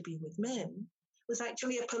might like to be with men, was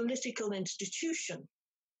actually a political institution,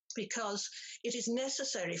 because it is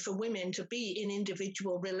necessary for women to be in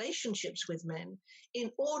individual relationships with men in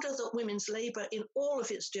order that women's labour in all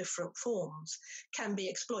of its different forms can be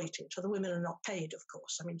exploited. So the women are not paid, of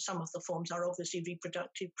course. I mean, some of the forms are obviously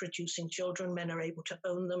reproductive, producing children. Men are able to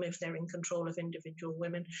own them if they're in control of individual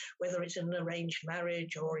women, whether it's in an arranged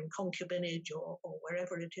marriage or in concubinage or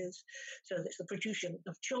wherever it is. So there's the producing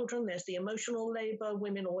of children. There's the emotional labour.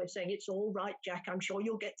 Women always saying, it's all right, Jack, I'm sure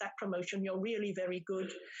you'll get that promotion. You're really very good.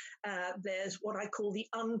 There's what I call the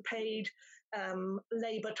unpaid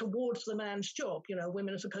labour towards the man's job. You know,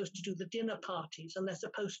 women are supposed to do the dinner parties, and they're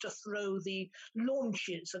supposed to throw the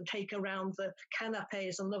launches and take around the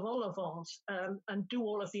canapes and the vol au vents, and do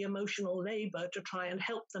all of the emotional labour to try and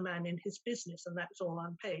help the man in his business, and that's all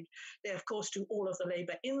unpaid. They, of course, do all of the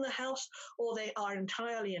labour in the house, or they are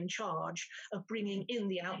entirely in charge of bringing in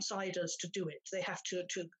the outsiders to do it. They have to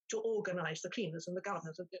organise the cleaners and the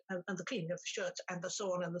gardeners and the cleaning of the shirts and the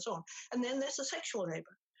so on and the so on. And then there's the sexual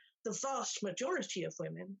labour. The vast majority of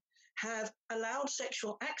women have allowed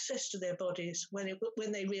sexual access to their bodies when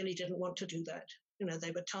they really didn't want to do that. You know,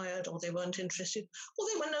 they were tired, or they weren't interested, or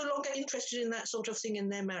they were no longer interested in that sort of thing in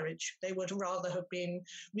their marriage. They would rather have been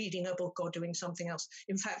reading a book or doing something else.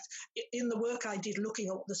 In fact, in the work I did looking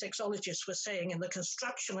at what the sexologists were saying in the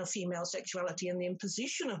construction of female sexuality and the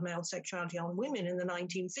imposition of male sexuality on women in the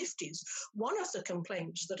 1950s, one of the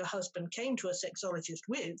complaints that a husband came to a sexologist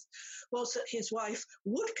with was that his wife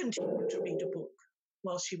would continue to read a book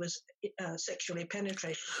while she was sexually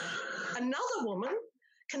penetrated. Another woman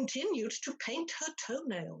continued to paint her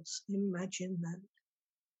toenails. Imagine that.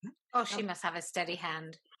 Oh, she must have a steady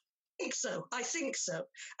hand. think so. I think so.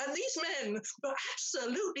 And these men were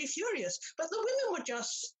absolutely furious. But the women were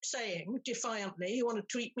just saying defiantly, you want to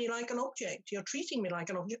treat me like an object. You're treating me like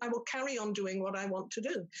an object. I will carry on doing what I want to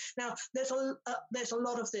do. Now, there's a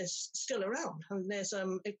lot of this still around. And there's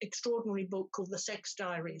an extraordinary book called The Sex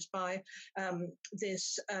Diaries by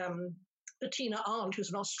this Bettina Arndt, who's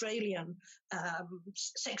an Australian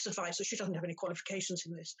sex advisor. She doesn't have any qualifications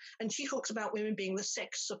in this. And she talks about women being the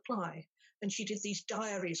sex supply. And she did these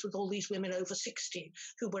diaries with all these women over 60,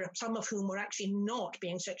 some of whom were actually not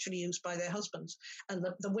being sexually used by their husbands. And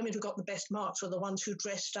the women who got the best marks were the ones who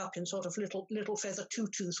dressed up in sort of little feather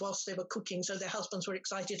tutus whilst they were cooking, so their husbands were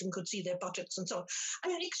excited and could see their buttocks and so on. I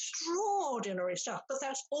mean, extraordinary stuff. But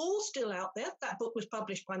that's all still out there. That book was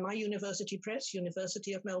published by my university press,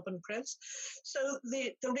 University of Melbourne Press. So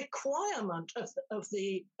the requirement of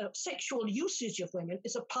the sexual usage of women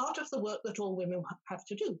is a part of the work that all women have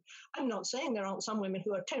to do. I'm not saying there aren't some women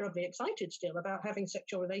who are terribly excited still about having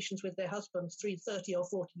sexual relations with their husbands 30 or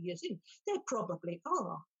 40 years in. There probably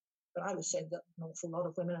are. But I would say that an awful lot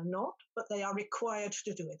of women are not, but they are required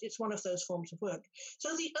to do it. It's one of those forms of work.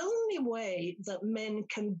 So the only way that men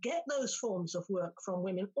can get those forms of work from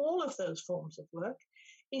women, all of those forms of work,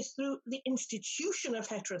 is through the institution of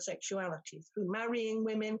heterosexuality, through marrying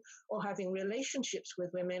women or having relationships with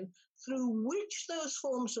women, through which those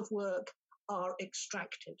forms of work are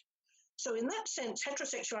extracted. So in that sense,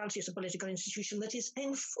 heterosexuality is a political institution that is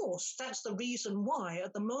enforced. That's the reason why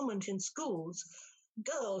at the moment in schools,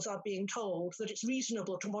 girls are being told that it's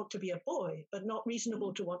reasonable to want to be a boy, but not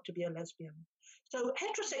reasonable to want to be a lesbian. So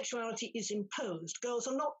heterosexuality is imposed. Girls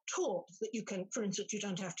are not taught that you can, for instance, you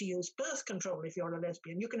don't have to use birth control if you're a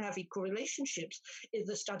lesbian. You can have equal relationships. If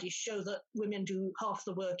the studies show that women do half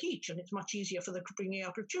the work each, and it's much easier for the bringing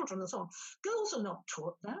out of children and so on. Girls are not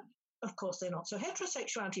taught that. Of course they're not. So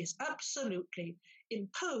heterosexuality is absolutely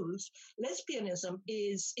imposed. Lesbianism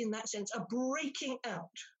is, in that sense, a breaking out.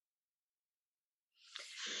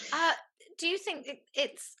 Do you think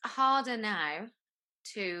it's harder now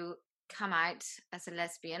to come out as a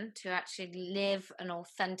lesbian, to actually live an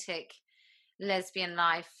authentic lesbian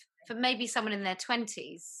life for maybe someone in their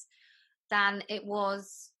 20s than it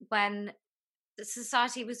was when the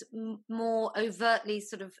society was more overtly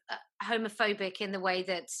sort of homophobic in the way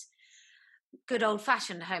that good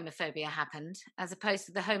old-fashioned homophobia happened, as opposed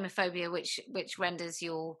to the homophobia which renders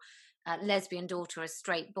your lesbian daughter a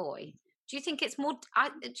straight boy? Do you think it's more?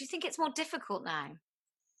 Do you think it's more difficult now?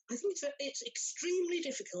 I think it's extremely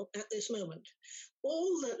difficult at this moment.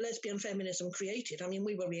 All that lesbian feminism created, I mean,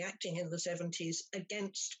 we were reacting in the 70s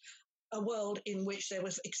against a world in which there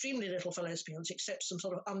was extremely little for lesbians, except some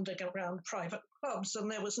sort of underground private clubs,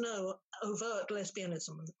 and there was no overt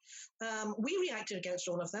lesbianism. We reacted against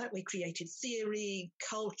all of that. We created theory,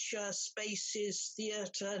 culture, spaces,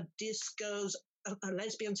 theatre, discos,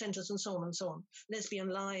 lesbian centres and so on, lesbian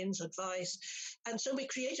lines, advice. And so we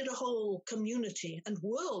created a whole community and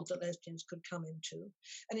world that lesbians could come into.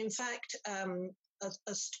 And in fact,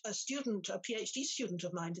 a student, a PhD student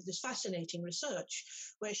of mine, did this fascinating research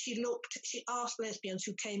where she asked lesbians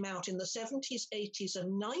who came out in the 70s, 80s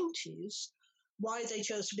and 90s why they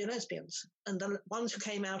chose to be lesbians. And the ones who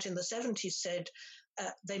came out in the 70s said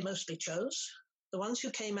they mostly chose. The ones who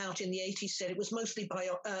came out in the 80s said it was mostly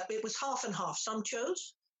it was half and half. Some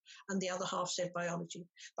chose, and the other half said biology.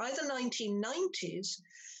 By the 1990s,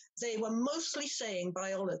 they were mostly saying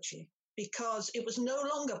biology, because it was no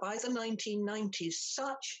longer, by the 1990s,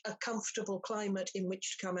 such a comfortable climate in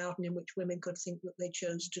which to come out and in which women could think that they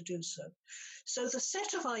chose to do so. So the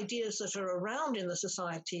set of ideas that are around in the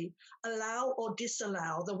society allow or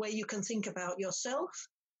disallow the way you can think about yourself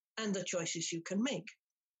and the choices you can make.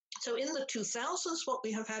 So in the 2000s, what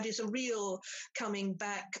we have had is a real coming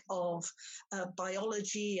back of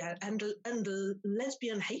biology and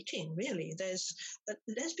lesbian hating, really.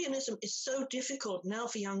 Lesbianism is so difficult now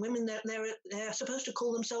for young women. They're supposed to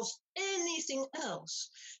call themselves anything else.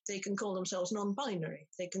 They can call themselves non-binary.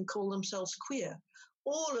 They can call themselves queer.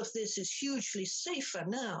 All of this is hugely safer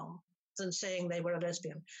now than saying they were a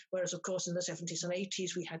lesbian. Whereas, of course, in the 70s and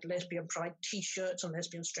 80s, we had lesbian pride T-shirts and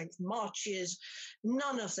lesbian strength marches.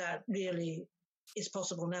 None of that really is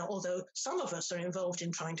possible now, although some of us are involved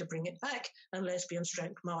in trying to bring it back, and lesbian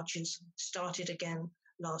strength marches started again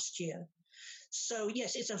last year. So,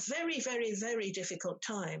 yes, it's a very, very, very difficult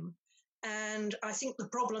time. And I think the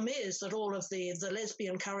problem is that all of the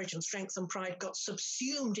lesbian courage and strength and pride got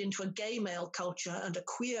subsumed into a gay male culture and a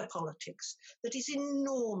queer politics that is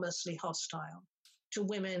enormously hostile to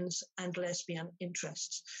women's and lesbian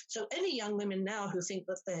interests. So any young women now who think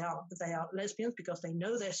that they are lesbians because they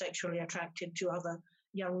know they're sexually attracted to other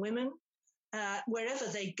young women, wherever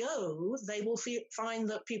they go, they will find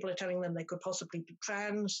that people are telling them they could possibly be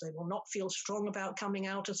trans. They will not feel strong about coming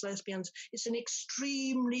out as lesbians. It's an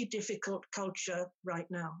extremely difficult culture right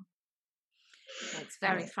now. It's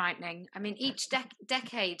very frightening. I mean, each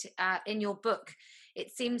decade in your book, it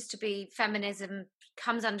seems to be feminism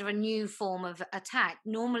comes under a new form of attack,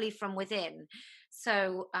 normally from within.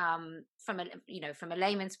 So, from a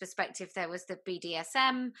layman's perspective, there was the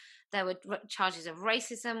BDSM. There were charges of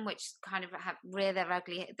racism, which kind of rear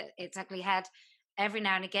its ugly head every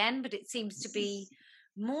now and again. But it seems to be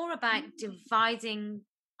more about dividing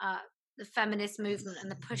the feminist movement and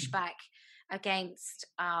the pushback against,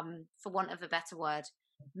 for want of a better word,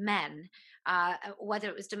 men. Whether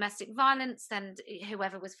it was domestic violence, then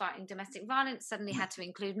whoever was fighting domestic violence suddenly had to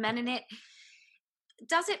include men in it.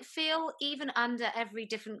 Does it feel, even under every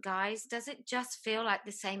different guise, does it just feel like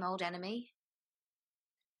the same old enemy?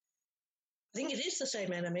 I think it is the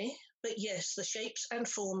same enemy, but yes, the shapes and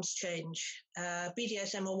forms change.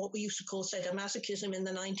 BDSM, or what we used to call sadomasochism in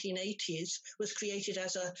the 1980s, was created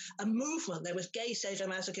as a movement. There was gay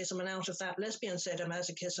sadomasochism, and out of that, lesbian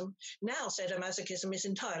sadomasochism. Now, sadomasochism is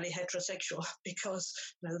entirely heterosexual because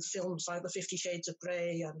films like The 50 Shades of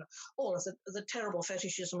Grey and all of the terrible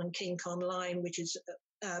fetishism and kink online, which is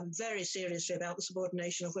very seriously about the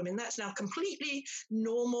subordination of women. That's now completely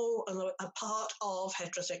normal and a part of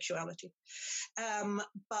heterosexuality.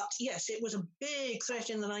 But yes, it was a big threat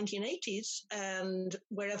in the 1980s, and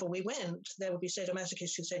wherever we went, there would be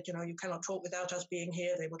sadomasochists who said, you cannot talk without us being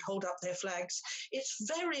here. They would hold up their flags.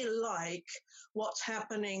 It's very like what's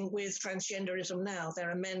happening with transgenderism now. There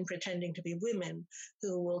are men pretending to be women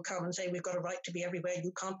who will come and say, we've got a right to be everywhere.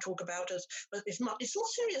 You can't talk about us. But it's more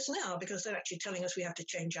serious now because they're actually telling us we have to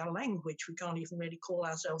change our language. We can't even really call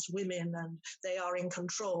ourselves women, and they are in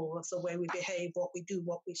control of the way we behave, what we do,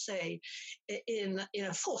 what we say, in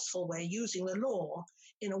a forceful way, using the law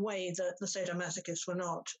in a way that the sadomasochists were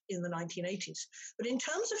not in the 1980s. But in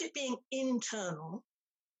terms of it being internal,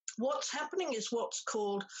 what's happening is what's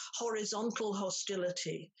called horizontal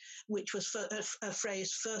hostility, which was a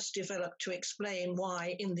phrase first developed to explain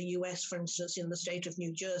why in the US, for instance, in the state of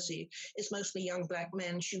New Jersey, it's mostly young black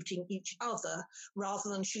men shooting each other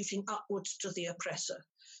rather than shooting upwards to the oppressor.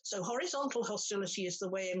 So horizontal hostility is the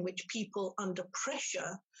way in which people under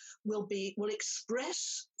pressure will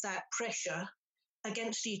express that pressure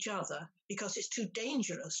against each other because it's too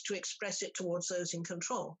dangerous to express it towards those in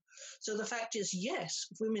control. So the fact is, yes,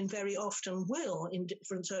 women very often will, in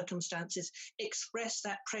different circumstances, express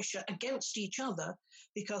that pressure against each other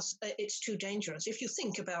because it's too dangerous. If you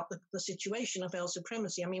think about the situation of male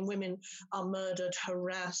supremacy, I mean, women are murdered,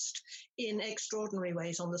 harassed in extraordinary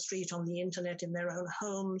ways on the street, on the internet, in their own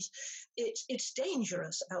homes. It's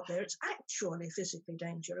dangerous out there. It's actually physically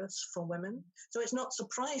dangerous for women. So it's not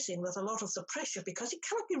surprising that a lot of the pressure, because it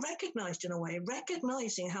cannot be recognized in a way,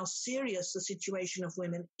 recognizing how serious the situation of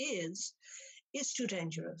women is too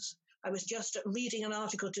dangerous. I was just reading an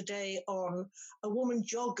article today on a woman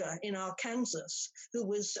jogger in Arkansas who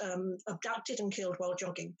was abducted and killed while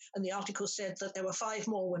jogging. And the article said that there were 5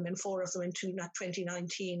 more women, 4 of them in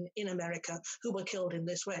 2019 in America, who were killed in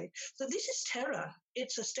this way. So this is terror.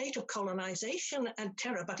 It's a state of colonization and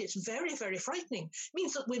terror, but it's very, very frightening. It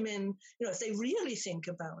means that women, if they really think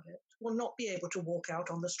about it, will not be able to walk out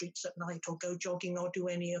on the streets at night or go jogging or do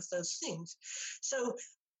any of those things. So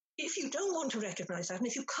if you don't want to recognize that, and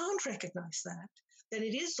if you can't recognize that, then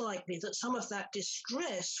it is likely that some of that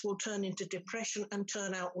distress will turn into depression and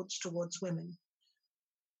turn outwards towards women.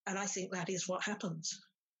 And I think that is what happens.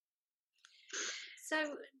 So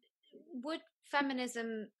would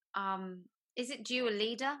feminism, is it due a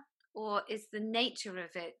leader, or is the nature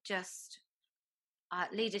of it just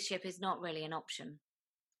leadership is not really an option?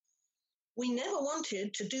 We never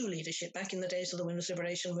wanted to do leadership back in the days of the women's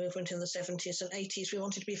liberation movement in the 70s and 80s. We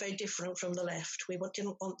wanted to be very different from the left. We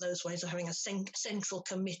didn't want those ways of having a central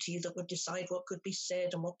committee that would decide what could be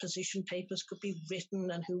said and what position papers could be written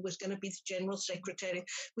and who was going to be the general secretary.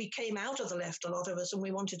 We came out of the left, a lot of us, and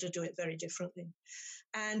we wanted to do it very differently.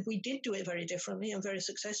 And we did do it very differently and very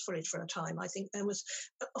successfully for a time. I think there was,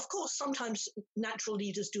 of course, sometimes natural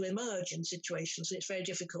leaders do emerge in situations, and it's very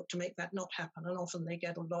difficult to make that not happen. And often they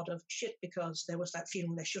get a lot of shit because there was that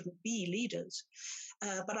feeling there shouldn't be leaders.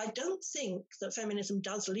 But I don't think that feminism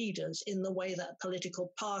does leaders in the way that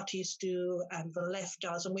political parties do and the left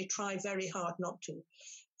does, and we try very hard not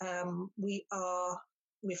to.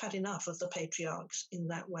 We've had enough of the patriarchs in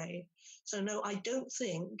that way. So no, I don't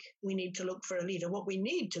think we need to look for a leader. What we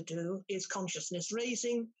need to do is consciousness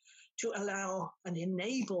raising to allow and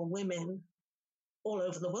enable women all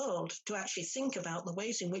over the world to actually think about the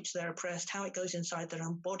ways in which they're oppressed, how it goes inside their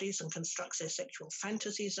own bodies and constructs their sexual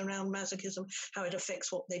fantasies around masochism, how it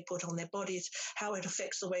affects what they put on their bodies, how it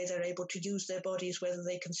affects the way they're able to use their bodies, whether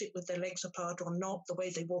they can sit with their legs apart or not, the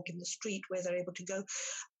way they walk in the street, where they're able to go.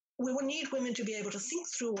 We will need women to be able to think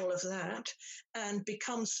through all of that and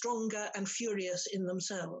become stronger and furious in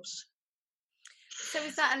themselves. So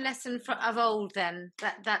is that a lesson of old then?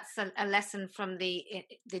 That's a lesson from the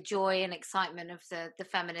joy and excitement of the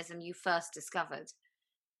feminism you first discovered?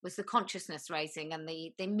 Was the consciousness raising and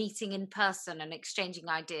the meeting in person and exchanging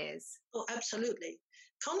ideas? Oh, absolutely.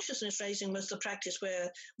 Consciousness raising was the practice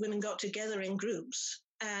where women got together in groups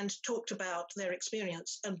and talked about their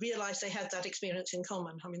experience and realized they had that experience in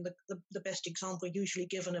common. I mean, the best example usually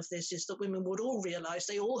given of this is that women would all realize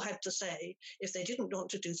they all had to say, if they didn't want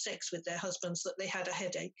to do sex with their husbands, that they had a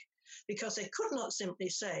headache, because they could not simply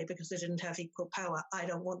say, because they didn't have equal power, I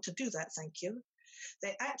don't want to do that, thank you.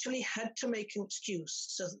 They actually had to make an excuse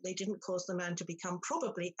so that they didn't cause the man to become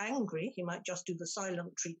probably angry. He might just do the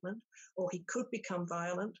silent treatment, or he could become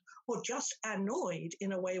violent, or just annoyed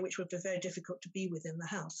in a way which would be very difficult to be within the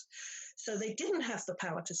house. So they didn't have the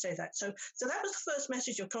power to say that. So that was the first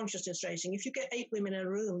message of consciousness raising. If you get 8 women in a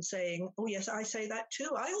room saying, oh, yes, I say that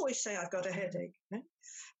too. I always say I've got a headache.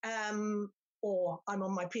 Or I'm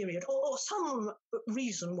on my period, or some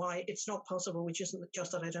reason why it's not possible, which isn't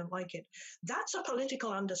just that I don't like it. That's a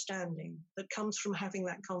political understanding that comes from having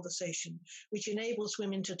that conversation, which enables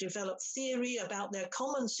women to develop theory about their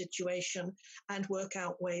common situation and work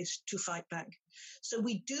out ways to fight back. So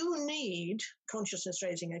we do need consciousness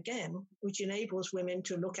raising again, which enables women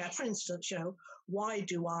to look at, for instance, why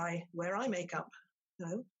do I wear eye makeup?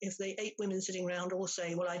 If the 8 women sitting around all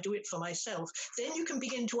say, well, I do it for myself, then you can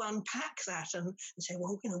begin to unpack that and say,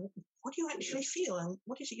 well, what do you actually feel and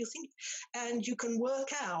what is it you think? And you can work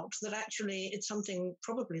out that actually it's something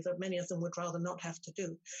probably that many of them would rather not have to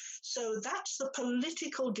do. So that's the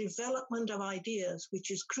political development of ideas, which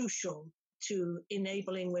is crucial to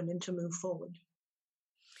enabling women to move forward.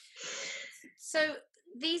 So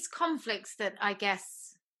these conflicts that I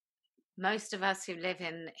guess most of us who live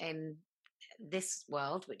in this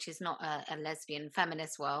world, which is not a lesbian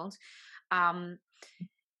feminist world,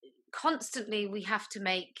 constantly we have to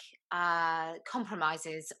make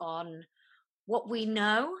compromises on what we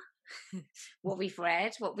know, what we've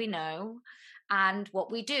read, what we know, and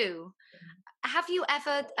what we do. Have you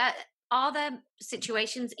ever, are there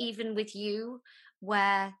situations even with you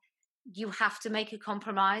where you have to make a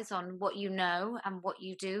compromise on what you know and what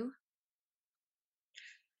you do?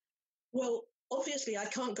 Well, obviously, I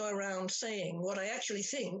can't go around saying what I actually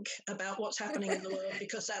think about what's happening in the world,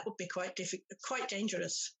 because that would be quite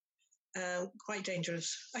dangerous. Quite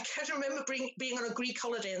dangerous. I can remember being on a Greek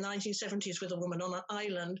holiday in the 1970s with a woman on an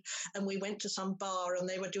island, and we went to some bar and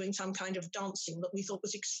they were doing some kind of dancing that we thought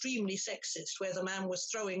was extremely sexist, where the man was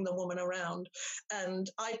throwing the woman around,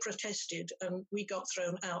 and I protested and we got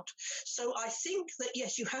thrown out. So I think that,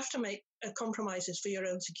 yes, you have to make compromises for your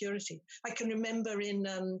own security. I can remember in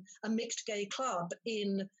a mixed gay club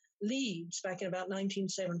in Leeds back in about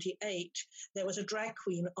 1978, there was a drag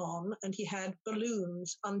queen on and he had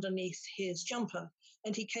balloons underneath his jumper.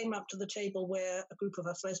 And he came up to the table where a group of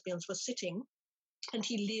us lesbians were sitting, and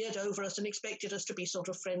he leered over us and expected us to be sort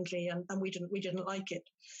of friendly, and we didn't like it.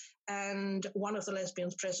 And one of the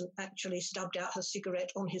lesbians present actually stubbed out her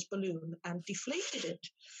cigarette on his balloon and deflated it.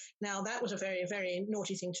 Now, that was a very, very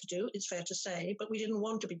naughty thing to do, it's fair to say, but we didn't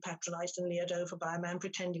want to be patronized and leered over by a man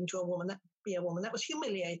pretending to be a woman. That was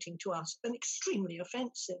humiliating to us and extremely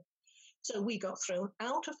offensive. So we got thrown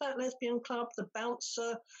out of that lesbian club. The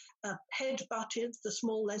bouncer head-butted the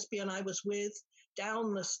small lesbian I was with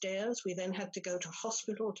down the stairs. We then had to go to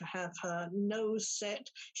hospital to have her nose set.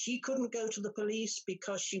 She couldn't go to the police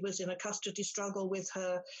because she was in a custody struggle with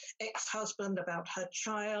her ex-husband about her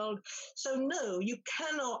child. So no, you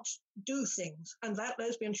cannot do things. And that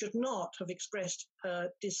lesbian should not have expressed her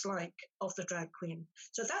dislike of the drag queen.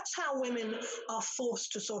 So that's how women are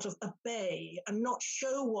forced to sort of obey and not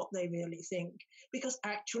show what they really think, because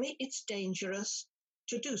actually it's dangerous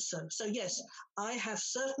to do so. So yes, I have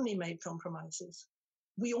certainly made compromises.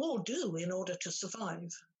 We all do in order to survive.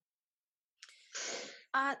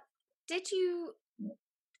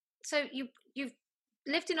 So you've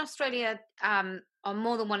lived in Australia on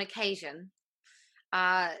more than one occasion.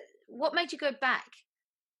 What made you go back?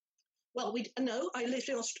 Well, I lived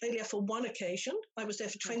in Australia for one occasion. I was there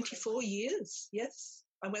for 24 years. Yes,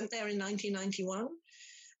 I went there in 1991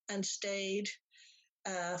 and stayed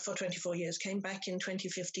for 24 years, came back in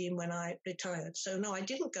 2015 when I retired. So no, I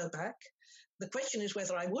didn't go back. the question is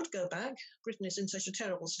whether I would go back. Britain is in such a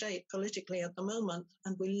terrible state politically at the moment,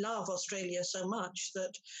 and we love Australia so much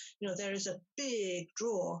that, there is a big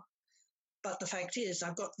draw. But the fact is,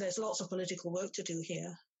 there's lots of political work to do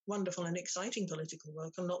here, wonderful and exciting political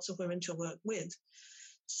work, and lots of women to work with.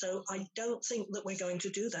 So I don't think that we're going to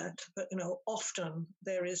do that. But, often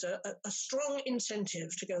there is a strong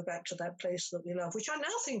incentive to go back to that place that we love, which I now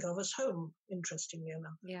think of as home, interestingly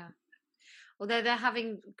enough. Yeah. Although they're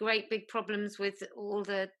having great big problems with all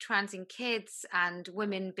the transing kids and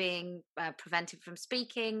women being prevented from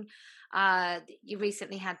speaking. You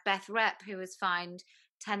recently had Beth Rep, who was fined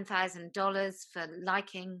 $10,000 for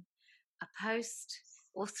liking a post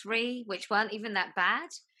or 3, which weren't even that bad.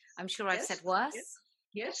 I'm sure I've said worse.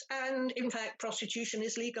 Yes, and in fact, prostitution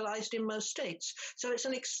is legalized in most states. So it's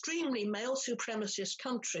an extremely male supremacist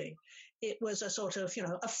country. It was a sort of,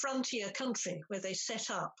 a frontier country where they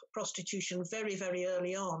set up prostitution very, very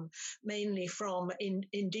early on, mainly from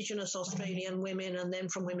indigenous Australian women and then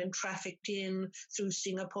from women trafficked in through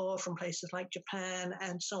Singapore, from places like Japan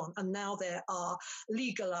and so on. And now there are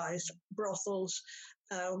legalized brothels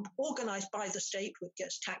organized by the state, which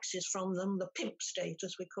gets taxes from them, the pimp state,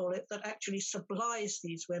 as we call it, that actually supplies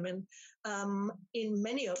these women.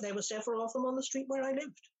 There were several of them on the street where I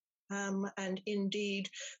lived. And indeed,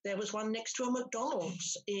 there was one next to a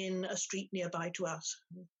McDonald's in a street nearby to us.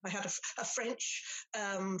 I had a French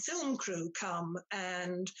film crew come,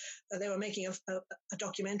 and they were making a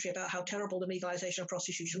documentary about how terrible the legalization of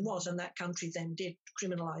prostitution was, and that country then did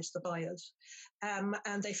criminalize the buyers.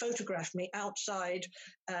 And they photographed me outside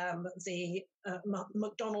the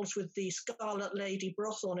McDonald's with the Scarlet Lady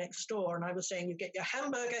brothel next door. And I was saying, you get your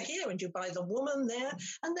hamburger here and you buy the woman there.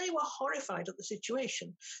 And they were horrified at the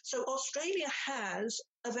situation. So Australia has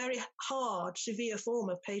a very hard, severe form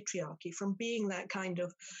of patriarchy from being that kind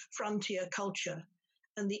of frontier culture.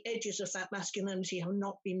 And the edges of that masculinity have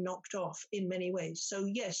not been knocked off in many ways. So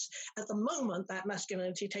yes, at the moment, that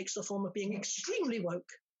masculinity takes the form of being extremely woke,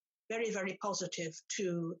 very, very positive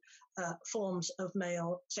to forms of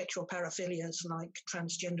male sexual paraphilias like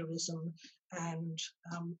transgenderism and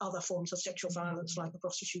other forms of sexual violence like the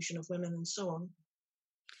prostitution of women and so on.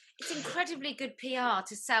 It's incredibly good PR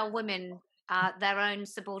to sell women their own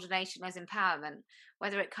subordination as empowerment,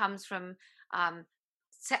 whether it comes from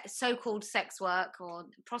so-called sex work or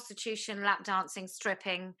prostitution, lap dancing,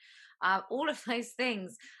 stripping, all of those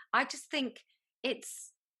things. I just think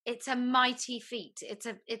it's a mighty feat.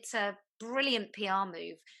 It's a brilliant PR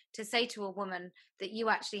move to say to a woman that you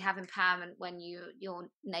actually have empowerment when you're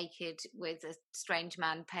naked with a strange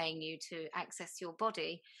man paying you to access your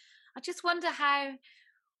body. I just wonder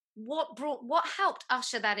what helped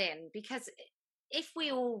usher that in, because if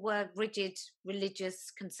we all were rigid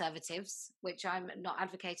religious conservatives, which I'm not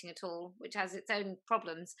advocating at all, which has its own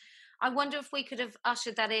problems, I wonder if we could have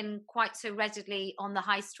ushered that in quite so readily on the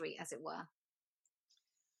high street, as it were.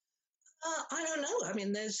 I don't know. I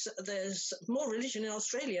mean, there's more religion in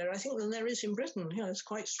Australia, I think, than there is in Britain. It's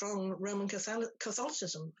quite strong Roman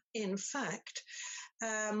Catholicism. In fact,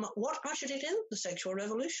 what ushered it in? The sexual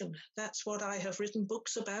revolution. That's what I have written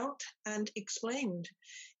books about and explained.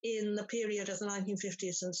 In the period of the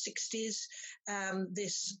 1950s and 60s,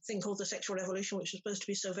 this thing called the sexual revolution, which was supposed to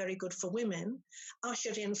be so very good for women,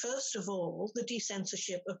 ushered in, first of all, the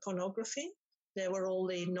decensorship of pornography. There were all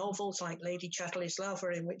the novels like Lady Chatterley's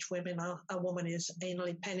Lover, in which a woman is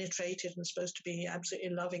anally penetrated and supposed to be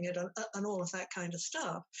absolutely loving it, and all of that kind of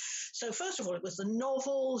stuff. So first of all, it was the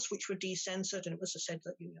novels which were decensored, and it was said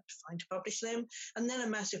that you had to find to publish them. And then a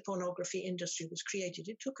massive pornography industry was created.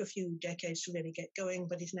 It took a few decades to really get going,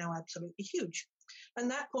 but is now absolutely huge. And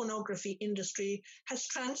that pornography industry has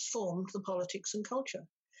transformed the politics and culture.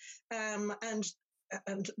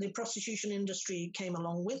 And the prostitution industry came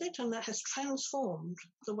along with it, and that has transformed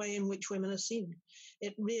the way in which women are seen.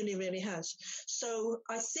 It really, really has. So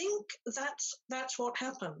I think that's what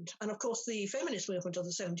happened. And of course, the feminist movement of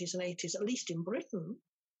the 70s and 80s, at least in Britain,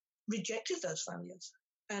 rejected those values.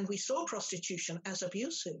 And we saw prostitution as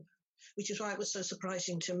abusive, which is why it was so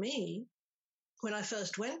surprising to me when I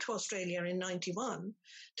first went to Australia in 91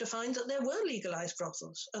 to find that there were legalized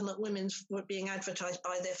brothels and that women were being advertised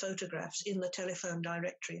by their photographs in the telephone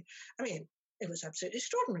directory. I mean, it was absolutely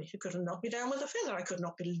extraordinary. You could have knocked me down with a feather. I could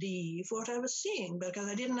not believe what I was seeing because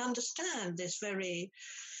I didn't understand this very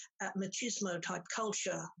machismo type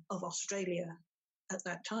culture of Australia at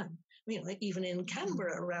that time. Even in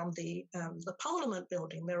Canberra, around the Parliament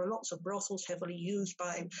building, there are lots of brothels heavily used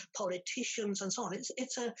by politicians and so on.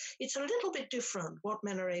 It's a little bit different what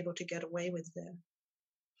men are able to get away with there.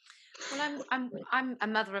 Well, I'm a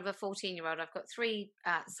mother of a 14-year-old. I've got 3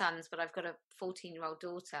 sons, but I've got a 14-year-old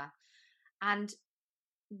daughter, And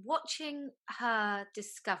watching her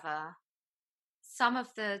discover some of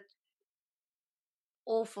the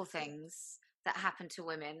awful things that happen to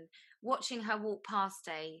women, watching her walk past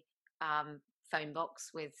a phone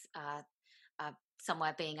box with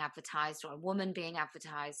somewhere being advertised or a woman being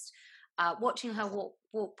advertised, watching her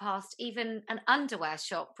walk past even an underwear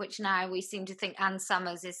shop, which now we seem to think Ann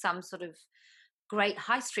Summers is some sort of great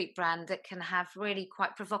high street brand that can have really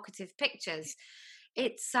quite provocative pictures.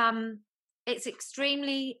 It's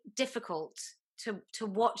extremely difficult to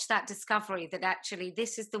watch that discovery that actually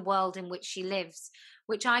this is the world in which she lives,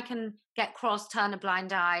 which I can get cross, turn a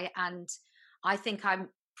blind eye, and I think I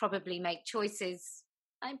probably make choices.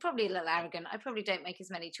 I'm probably a little arrogant. I probably don't make as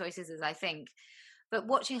many choices as I think, but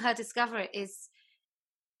watching her discover it is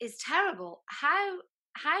terrible.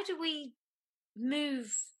 How do we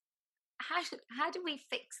move? How do we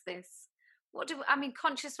fix this?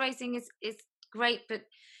 Conscious raising is great, but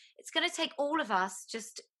it's going to take all of us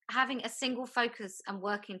just having a single focus and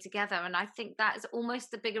working together. And I think that is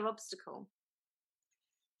almost the bigger obstacle.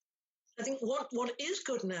 I think what is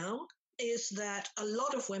good now is that a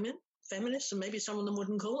lot of women, feminists, and maybe some of them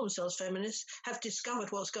wouldn't call themselves feminists, have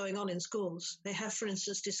discovered what's going on in schools. They have, for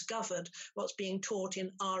instance, discovered what's being taught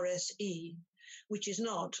in RSE, which is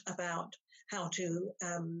not about how to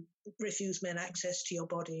refuse men access to your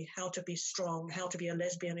body, how to be strong, how to be a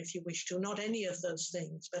lesbian if you wish to, not any of those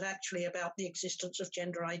things, but actually about the existence of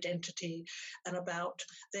gender identity and about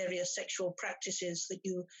various sexual practices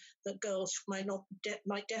that girls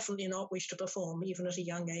might definitely not wish to perform, even at a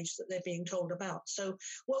young age, that they're being told about. So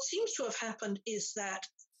what seems to have happened is that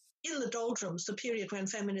in the doldrums, the period when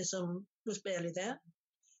feminism was barely there,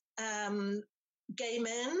 gay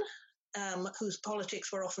men whose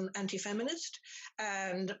politics were often anti-feminist,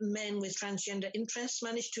 and men with transgender interests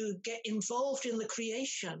managed to get involved in the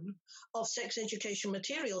creation of sex education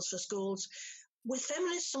materials for schools, with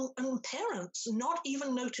feminists and parents not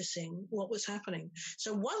even noticing what was happening.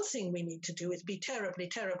 So one thing we need to do is be terribly,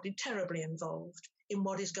 terribly, terribly involved in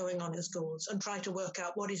what is going on in schools and try to work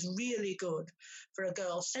out what is really good for a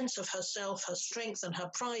girl's sense of herself, her strength and her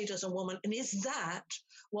pride as a woman. And is that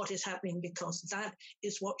what is happening? Because that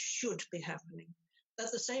is what should be happening.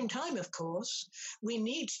 At the same time, of course, we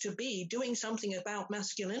need to be doing something about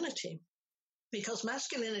masculinity. Because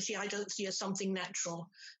masculinity, I don't see as something natural.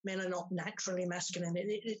 Men are not naturally masculine.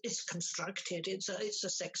 It's constructed. It's a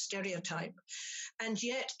sex stereotype. And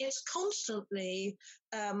yet it's constantly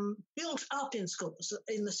built up in schools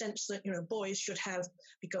in the sense that, boys should have,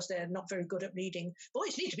 because they're not very good at reading,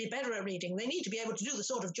 boys need to be better at reading. They need to be able to do the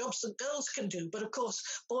sort of jobs that girls can do. But of course,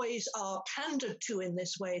 boys are pandered to in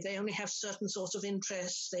this way. They only have certain sorts of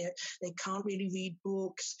interests. They can't really read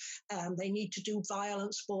books. They need to do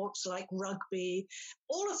violent sports like rugby.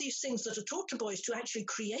 All of these things that are taught to boys to actually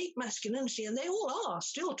create masculinity, and they all are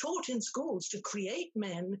still taught in schools to create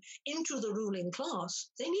men into the ruling class,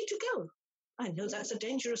 they need to go. I know that's a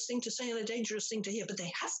dangerous thing to say and a dangerous thing to hear, but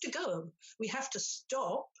they have to go. We have to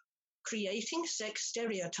stop creating sex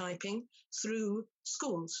stereotyping through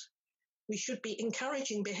schools. We should be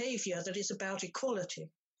encouraging behavior that is about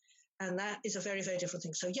equality. And that is a very, very different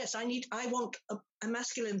thing. So yes, I want a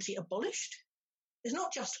masculinity abolished. It's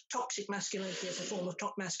not just toxic masculinity as a form of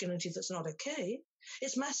top masculinity that's not okay.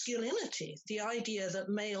 It's masculinity, the idea that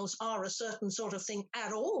males are a certain sort of thing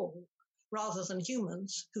at all, rather than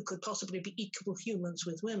humans who could possibly be equal humans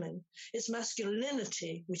with women. It's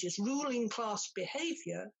masculinity, which is ruling class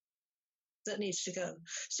behavior, that needs to go.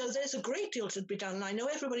 So there's a great deal to be done. And I know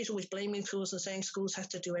everybody's always blaming schools and saying schools have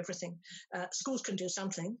to do everything. Schools can do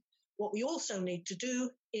something. What we also need to do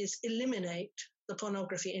is eliminate the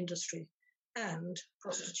pornography industry and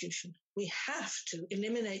prostitution. We have to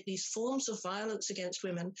eliminate these forms of violence against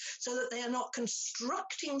women so that they are not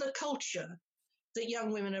constructing the culture that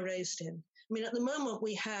young women are raised in. I mean, at the moment,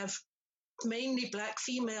 we have mainly black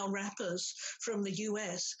female rappers from the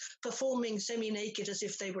US performing semi-naked as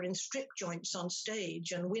if they were in strip joints on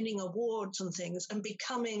stage and winning awards and things and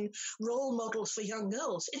becoming role models for young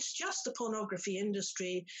girls. It's just the pornography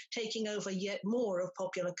industry taking over yet more of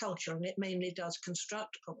popular culture, and it mainly does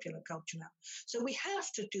construct popular culture now. So we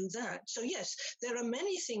have to do that. So yes, there are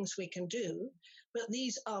many things we can do, but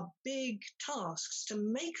these are big tasks to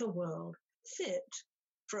make a world fit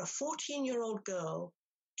for a 14-year-old girl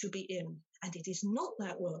to be in. And it is not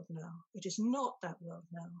that world now. It is not that world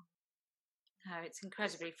now. No, it's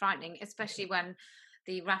incredibly frightening, especially when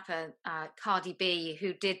the rapper Cardi B,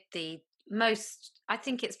 who did the most, I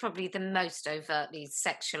think it's probably the most overtly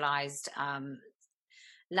sexualized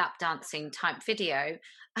lap dancing type video,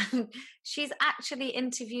 she's actually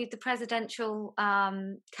interviewed the presidential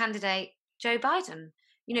candidate Joe Biden.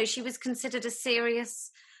 she was considered a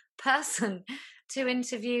serious person to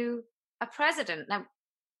interview a president. Now,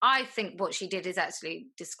 I think what she did is actually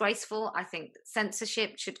disgraceful. I think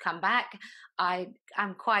censorship should come back. I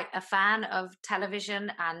am quite a fan of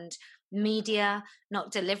television and media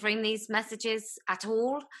not delivering these messages at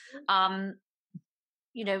all.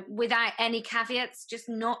 Without any caveats, just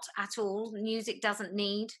not at all. Music doesn't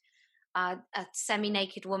need a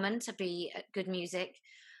semi-naked woman to be good music.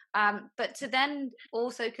 But to then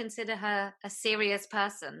also consider her a serious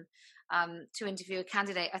person to interview a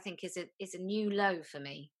candidate, I think is a new low for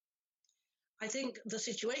me. I think the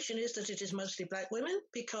situation is that it is mostly black women,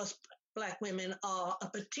 because black women are a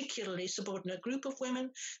particularly subordinate group of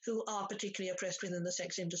women who are particularly oppressed within the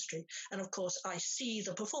sex industry. And of course, I see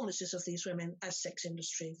the performances of these women as sex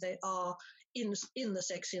industry. They are in the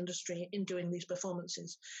sex industry in doing these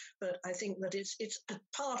performances. But I think that it's a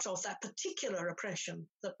part of that particular oppression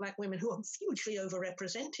that black women, who are hugely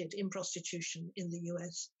overrepresented in prostitution in the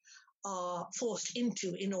US, are forced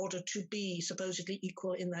into in order to be supposedly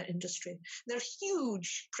equal in that industry. There are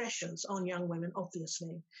huge pressures on young women,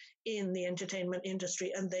 obviously, in the entertainment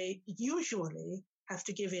industry, and they usually have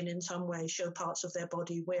to give in some way, show parts of their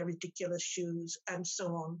body, wear ridiculous shoes, and so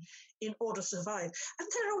on, in order to survive. And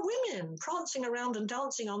there are women prancing around and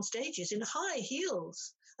dancing on stages in high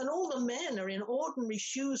heels, and all the men are in ordinary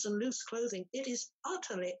shoes and loose clothing. It is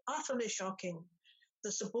utterly, utterly shocking.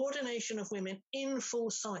 The subordination of women in full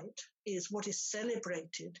sight is what is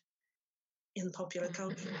celebrated in popular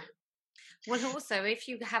culture. Well, also, if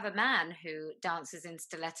you have a man who dances in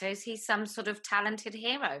stilettos, he's some sort of talented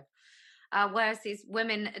hero. Whereas these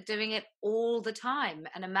women are doing it all the time,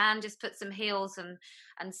 and a man just puts some heels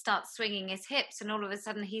and starts swinging his hips, and all of a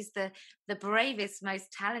sudden he's the bravest,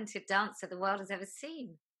 most talented dancer the world has ever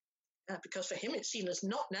seen. Because for him it's seen as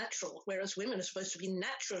not natural, whereas women are supposed to be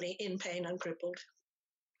naturally in pain and crippled.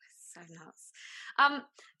 So nuts.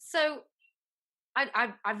 So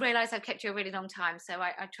I realise I've kept you a really long time, so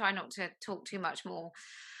I try not to talk too much more.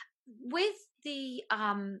 With the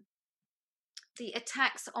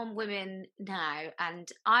attacks on women now, and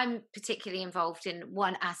I'm particularly involved in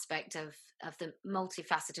one aspect of the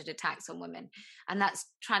multifaceted attacks on women, and that's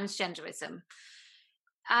transgenderism.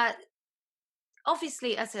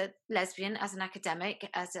 Obviously, as a lesbian, as an academic,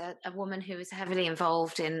 as a woman who is heavily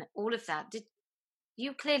involved in all of that,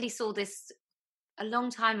 you clearly saw this a long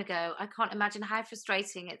time ago. I can't imagine how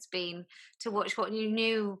frustrating it's been to watch what you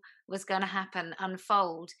knew was going to happen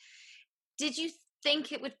unfold. Did you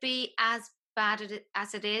think it would be as bad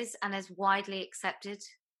as it is and as widely accepted,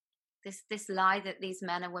 this lie that these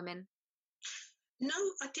men are women? No,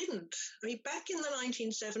 I didn't. I mean, back in the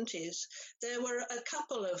 1970s, there were a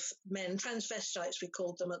couple of men, transvestites we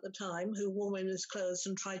called them at the time, who wore women's clothes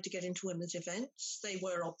and tried to get into women's events. They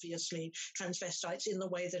were obviously transvestites in the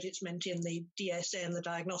way that it's meant in the DSM, the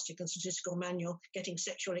Diagnostic and Statistical Manual, getting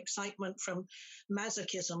sexual excitement from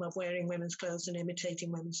masochism of wearing women's clothes and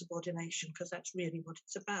imitating women's subordination, because that's really what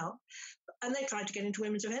it's about. And they tried to get into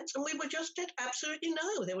women's events, and we were just dead absolutely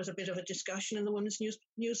no. There was a bit of a discussion in the women's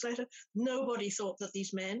newsletter. Nobody thought that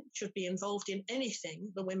these men should be involved in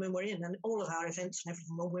anything the women were in, and all of our events and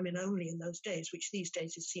everything were women only in those days, which these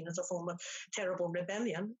days is seen as a form of terrible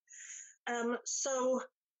rebellion. So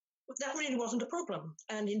that really wasn't a problem.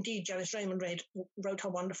 And indeed, Janice Raymond wrote her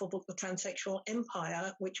wonderful book, The Transsexual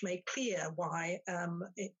Empire, which made clear why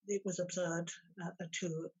it was absurd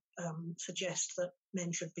to suggest that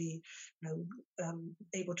men should be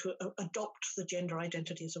able to adopt the gender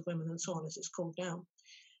identities of women and so on, as it's called now.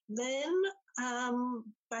 Then,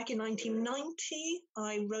 back in 1990,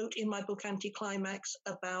 I wrote in my book Anti-Climax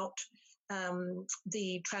about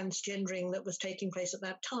the transgendering that was taking place at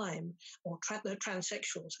that time, or the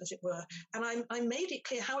transsexuals, as it were. And I made it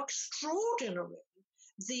clear how extraordinary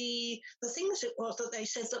the things it was that they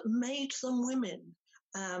said that made them women.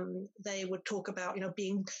 They would talk about,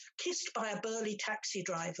 being kissed by a burly taxi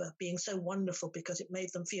driver being so wonderful because it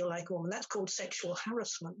made them feel like a woman. That's called sexual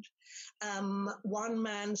harassment. One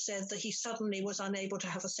man said that he suddenly was unable to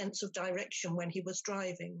have a sense of direction when he was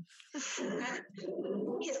driving.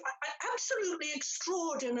 Absolutely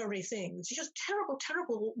extraordinary things. Just terrible,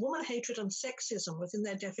 terrible woman hatred and sexism within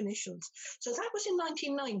their definitions. So that was in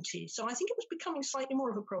 1990. So I think it was becoming slightly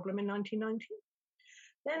more of a problem in 1990.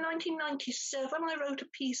 Then 1997, I wrote a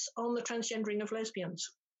piece on the transgendering of lesbians,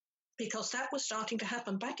 because that was starting to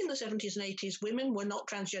happen. Back in the 70s and 80s, women were not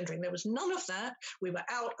transgendering. There was none of that. We were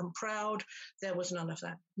out and proud. There was none of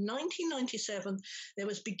that. 1997, there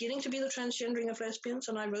was beginning to be the transgendering of lesbians,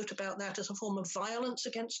 and I wrote about that as a form of violence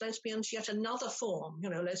against lesbians, yet another form.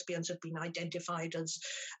 Lesbians had been identified as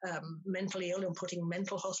mentally ill and put in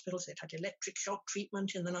mental hospitals. They'd had electric shock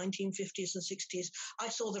treatment in the 1950s and 60s. I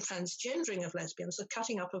saw the transgendering of lesbians, the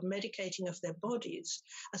cutting up of medicating of their bodies,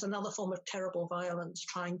 as another form of terrible violence,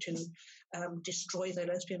 trying to destroy their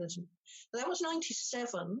lesbianism. That was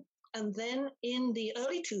 97. And then in the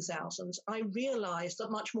early 2000s, I realized that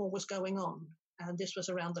much more was going on. And this was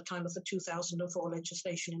around the time of the 2004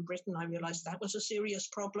 legislation in Britain. I realized that was a serious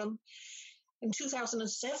problem. In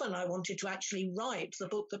 2007, I wanted to actually write the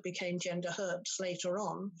book that became Gender Hurts later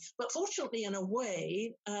on. But fortunately, in a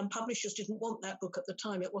way, publishers didn't want that book at the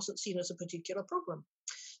time. It wasn't seen as a particular problem.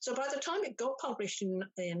 So by the time it got published in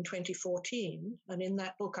 2014, and in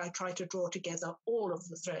that book I try to draw together all of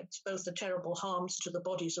the threads, both the terrible harms to the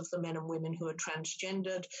bodies of the men and women who are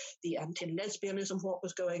transgendered, the anti-lesbianism, what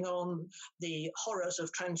was going on, the horrors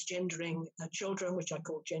of transgendering children, which I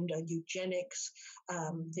call gender eugenics,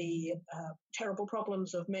 the terrible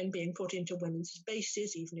problems of men being put into women's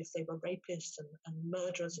spaces, even if they were rapists and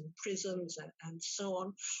murderers in prisons and so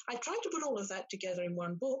on. I tried to put all of that together in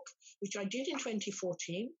one book, which I did in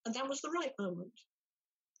 2014. And that was the right moment,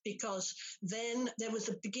 because then there was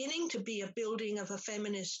a beginning to be a building of a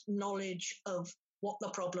feminist knowledge of what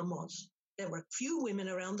the problem was. There were few women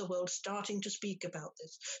around the world starting to speak about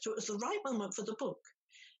this. So it was the right moment for the book.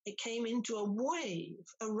 It came into a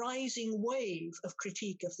rising wave of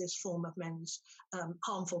critique of this form of men's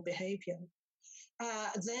harmful behavior.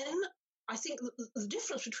 Then I think the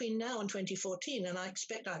difference between now and 2014, and I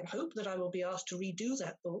hope that I will be asked to redo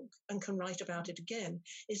that book and can write about it again,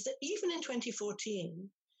 is that even in 2014,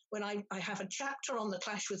 when I have a chapter on the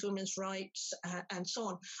clash with women's rights and so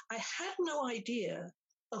on, I had no idea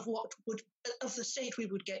of the state we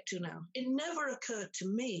would get to now. It never occurred to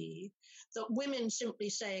me that women simply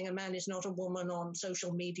saying a man is not a woman on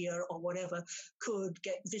social media or whatever could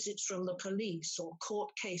get visits from the police or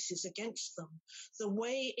court cases against them. The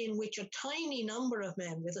way in which a tiny number of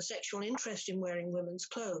men with a sexual interest in wearing women's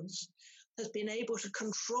clothes has been able to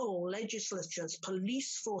control legislatures,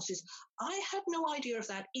 police forces. I had no idea of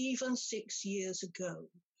that even 6 years ago.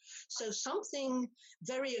 So something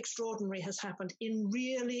very extraordinary has happened in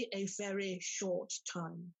really a very short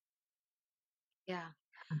time. Yeah,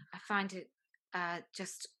 I find it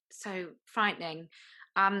just so frightening.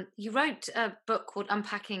 You wrote a book called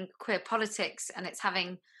Unpacking Queer Politics, and it's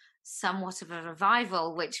having somewhat of a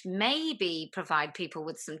revival, which maybe provide people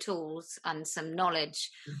with some tools and some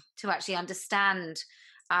knowledge to actually understand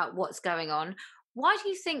what's going on. Why do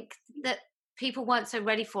you think that people weren't so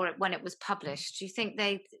ready for it when it was published? Do you think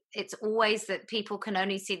it's always that people can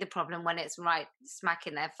only see the problem when it's right smack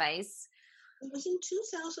in their face? It was in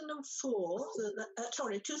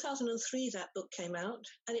 2003 that book came out,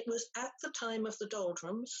 and it was at the time of the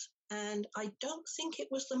doldrums. And I don't think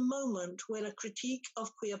it was the moment when a critique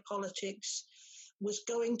of queer politics was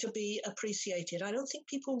going to be appreciated. I don't think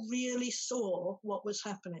people really saw what was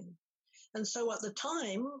happening. And so at the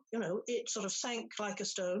time, it sort of sank like a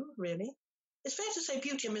stone, really. It's fair to say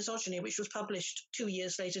Beauty and Misogyny, which was published 2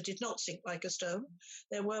 years later, did not sink like a stone.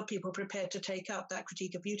 There were people prepared to take up that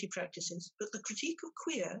critique of beauty practices. But the critique of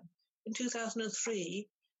queer in 2003,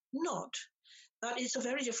 not. But it's a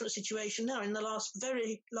very different situation now. In the last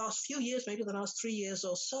few years, maybe the last 3 years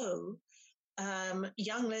or so,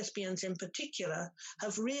 young lesbians in particular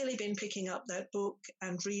have really been picking up that book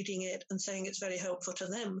and reading it and saying it's very helpful to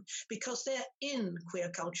them because they're in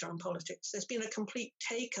queer culture and politics. There's been a complete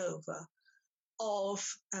takeover of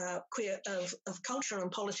culture and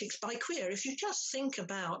politics by queer. If you just think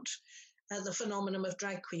about the phenomenon of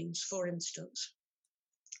drag queens, for instance.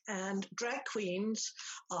 And drag queens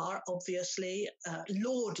are obviously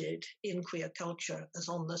lauded in queer culture as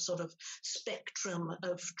on the sort of spectrum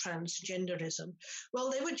of transgenderism. Well,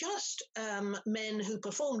 they were just men who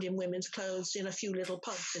performed in women's clothes in a few little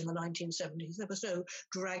pubs in the 1970s. There was no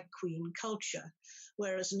drag queen culture.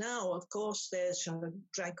 Whereas now, of course, there's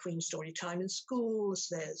drag queen story time in schools,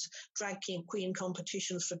 there's drag queen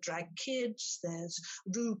competitions for drag kids, there's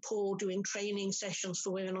RuPaul doing training sessions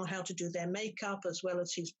for women on how to do their makeup, as well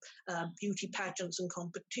as his beauty pageants and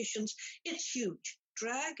competitions. It's huge.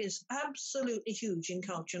 Drag is absolutely huge in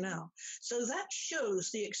culture now. So that shows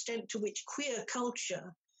the extent to which queer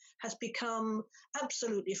culture has become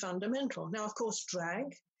absolutely fundamental. Now, of course,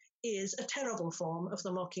 drag is a terrible form of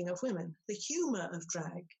the mocking of women. The humor of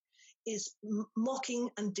drag mocking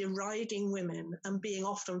and deriding women and being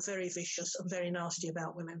often very vicious and very nasty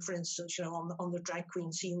about women. For instance, on the drag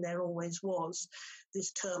queen scene, there always was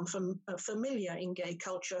this term familiar in gay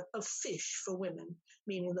culture of fish for women,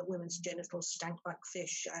 meaning that women's genitals stank like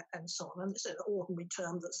fish and so on. And it's an ordinary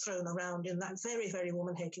term that's thrown around in that very, very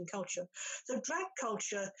woman-hating culture. So drag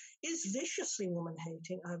culture is viciously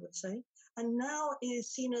woman-hating, I would say, and now is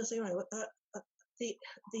seen as the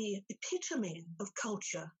epitome of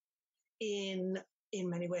culture in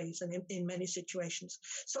many ways and in many situations.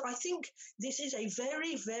 So I think this is a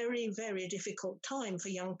very, very, very difficult time for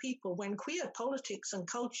young people when queer politics and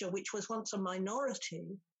culture, which was once a minority,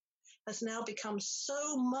 has now become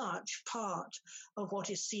so much part of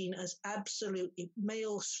what is seen as absolutely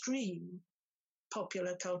mainstream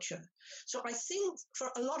popular culture. So I think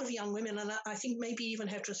for a lot of young women, and I think maybe even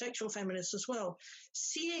heterosexual feminists as well,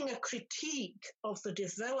 seeing a critique of the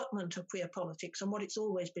development of queer politics and what it's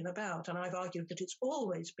always been about, and I've argued that it's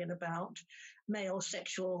always been about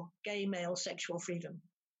gay male sexual freedom.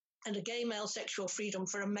 And a gay male sexual freedom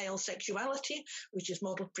for a male sexuality, which is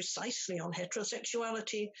modeled precisely on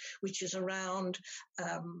heterosexuality, which is around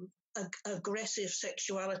aggressive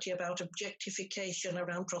sexuality, about objectification,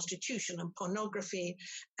 around prostitution and pornography,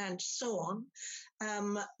 and so on.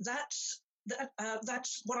 That's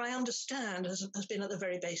what I understand has been at the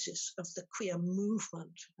very basis of the queer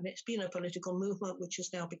movement, and it's been a political movement which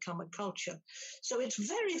has now become a culture. So it's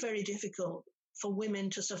very, very difficult for women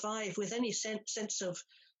to survive with any sense of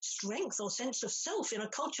strength or sense of self in a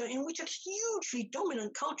culture in which a hugely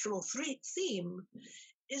dominant cultural theme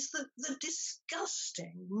is the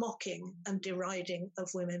disgusting mocking and deriding of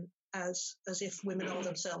women as if women are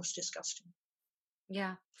themselves disgusting.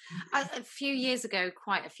 Yeah. A few years ago,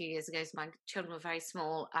 quite a few years ago, so my children were very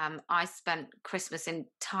small, I spent Christmas in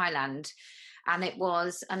Thailand, and it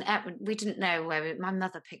was, we didn't know where, my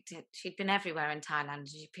mother picked it. She'd been everywhere in Thailand.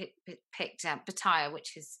 She picked Pattaya,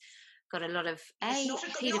 which has got a lot of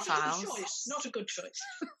paedophiles. Not a good choice.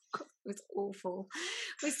 It was awful.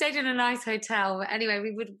 We stayed in a nice hotel. But anyway,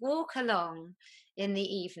 we would walk along in the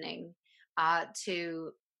evening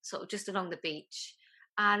to sort of just along the beach.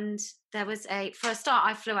 And there was for a start,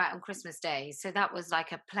 I flew out on Christmas Day. So that was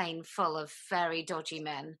like a plane full of very dodgy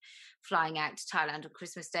men flying out to Thailand on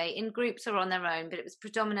Christmas Day in groups or on their own, but it was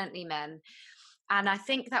predominantly men. And I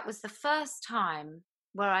think that was the first time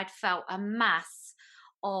where I'd felt a mass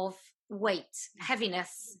of weight,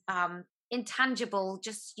 heaviness, intangible,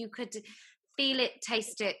 just you could feel it,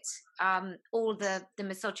 taste it, all the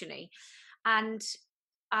misogyny. And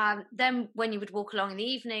then when you would walk along in the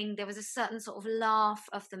evening, there was a certain sort of laugh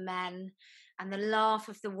of the men and the laugh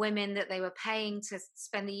of the women that they were paying to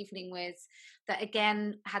spend the evening with, that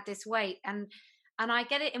again had this weight. And I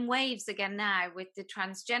get it in waves again now with the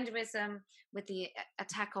transgenderism, with the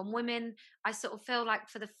attack on women. I sort of feel like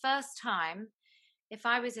for the first time, if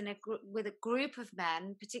I was with a group of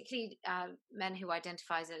men, particularly men who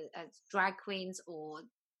identify as drag queens or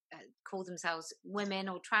call themselves women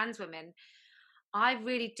or trans women, I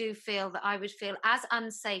really do feel that I would feel as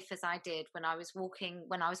unsafe as I did when I was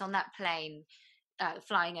on that plane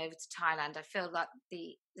flying over to Thailand. I feel that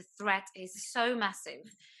the threat is so massive.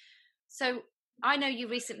 So I know you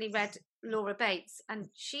recently read Laura Bates, and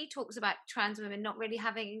she talks about trans women not really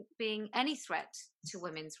being any threat to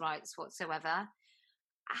women's rights whatsoever.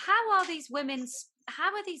 How are these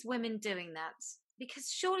women doing that? Because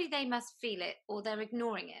surely they must feel it, or they're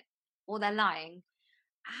ignoring it, or they're lying.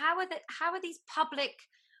 How are these public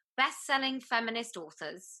best-selling feminist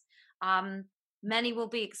authors, many will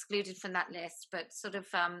be excluded from that list, but sort of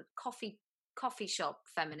coffee shop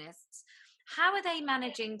feminists, how are they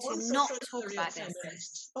managing to not talk about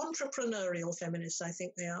this? Entrepreneurial feminists, I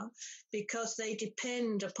think they are, because they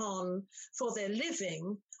depend upon, for their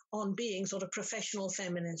living, on being sort of professional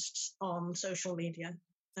feminists on social media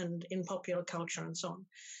and in popular culture and so on.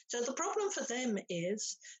 So the problem for them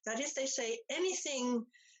is that if they say anything,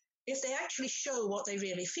 if they actually show what they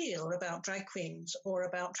really feel about drag queens or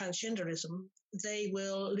about transgenderism, they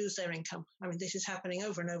will lose their income. I mean, this is happening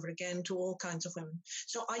over and over again to all kinds of women.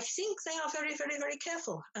 So I think they are very, very, very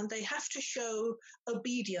careful, and they have to show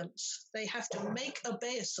obedience. They have to make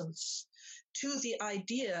obeisance to the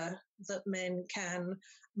idea that men can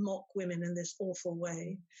mock women in this awful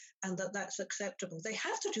way and that that's acceptable. They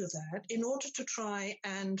have to do that in order to try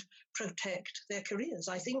and protect their careers.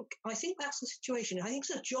 I think that's the situation. I think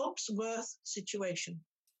it's a jobs worth situation.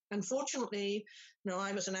 Unfortunately,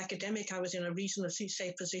 I was an academic, I was in a reasonably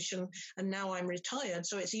safe position, and now I'm retired,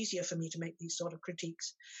 so it's easier for me to make these sort of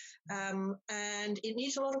critiques. And it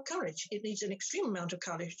needs a lot of courage. It needs an extreme amount of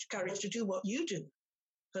courage to do what you do,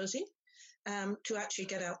 Percy. to actually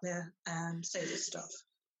get out there and say this stuff.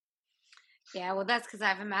 Yeah, well, that's because I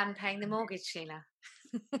have a man paying the mortgage, Sheila.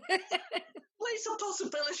 Well, it's a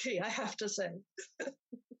possibility, I have to say.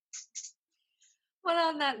 Well,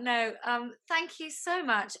 on that note, thank you so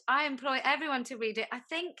much. I implore everyone to read it. I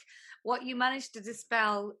think what you managed to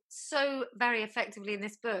dispel so very effectively in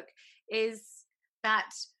this book is that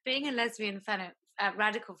being a lesbian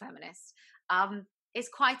radical feminist is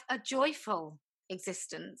quite a joyful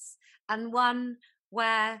existence, and one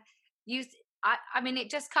where I mean,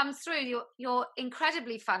 it just comes through. You're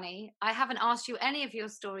incredibly funny. I haven't asked you any of your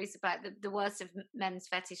stories about the worst of men's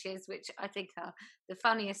fetishes, which I think are the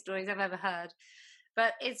funniest stories I've ever heard.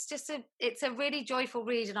 But it's a really joyful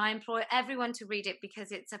read, and I implore everyone to read it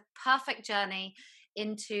because it's a perfect journey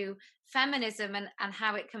into feminism and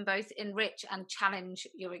how it can both enrich and challenge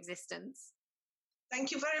your existence.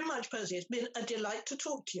 Thank you very much, Percy. It's been a delight to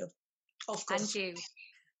talk to you. Of course. And you.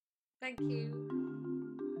 Thank you.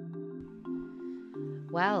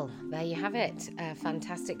 Well, there you have it. A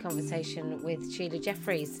fantastic conversation with Sheila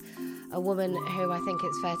Jeffreys, a woman who I think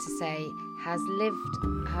it's fair to say has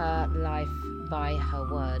lived her life by her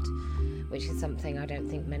word, which is something I don't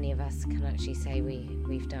think many of us can actually say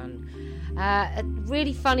we've done. A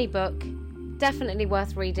really funny book, definitely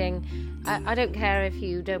worth reading. I don't care if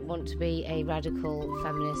you don't want to be a radical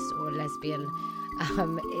feminist or a lesbian.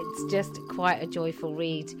 It's just quite a joyful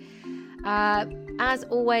read. As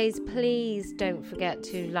always, please don't forget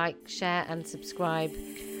to like, share and subscribe,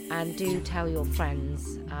 and do tell your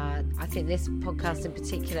friends. I think this podcast in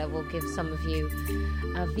particular will give some of you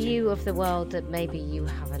a view of the world that maybe you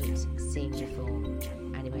haven't seen before.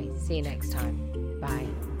 Anyway, see you next time.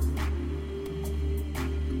 Bye.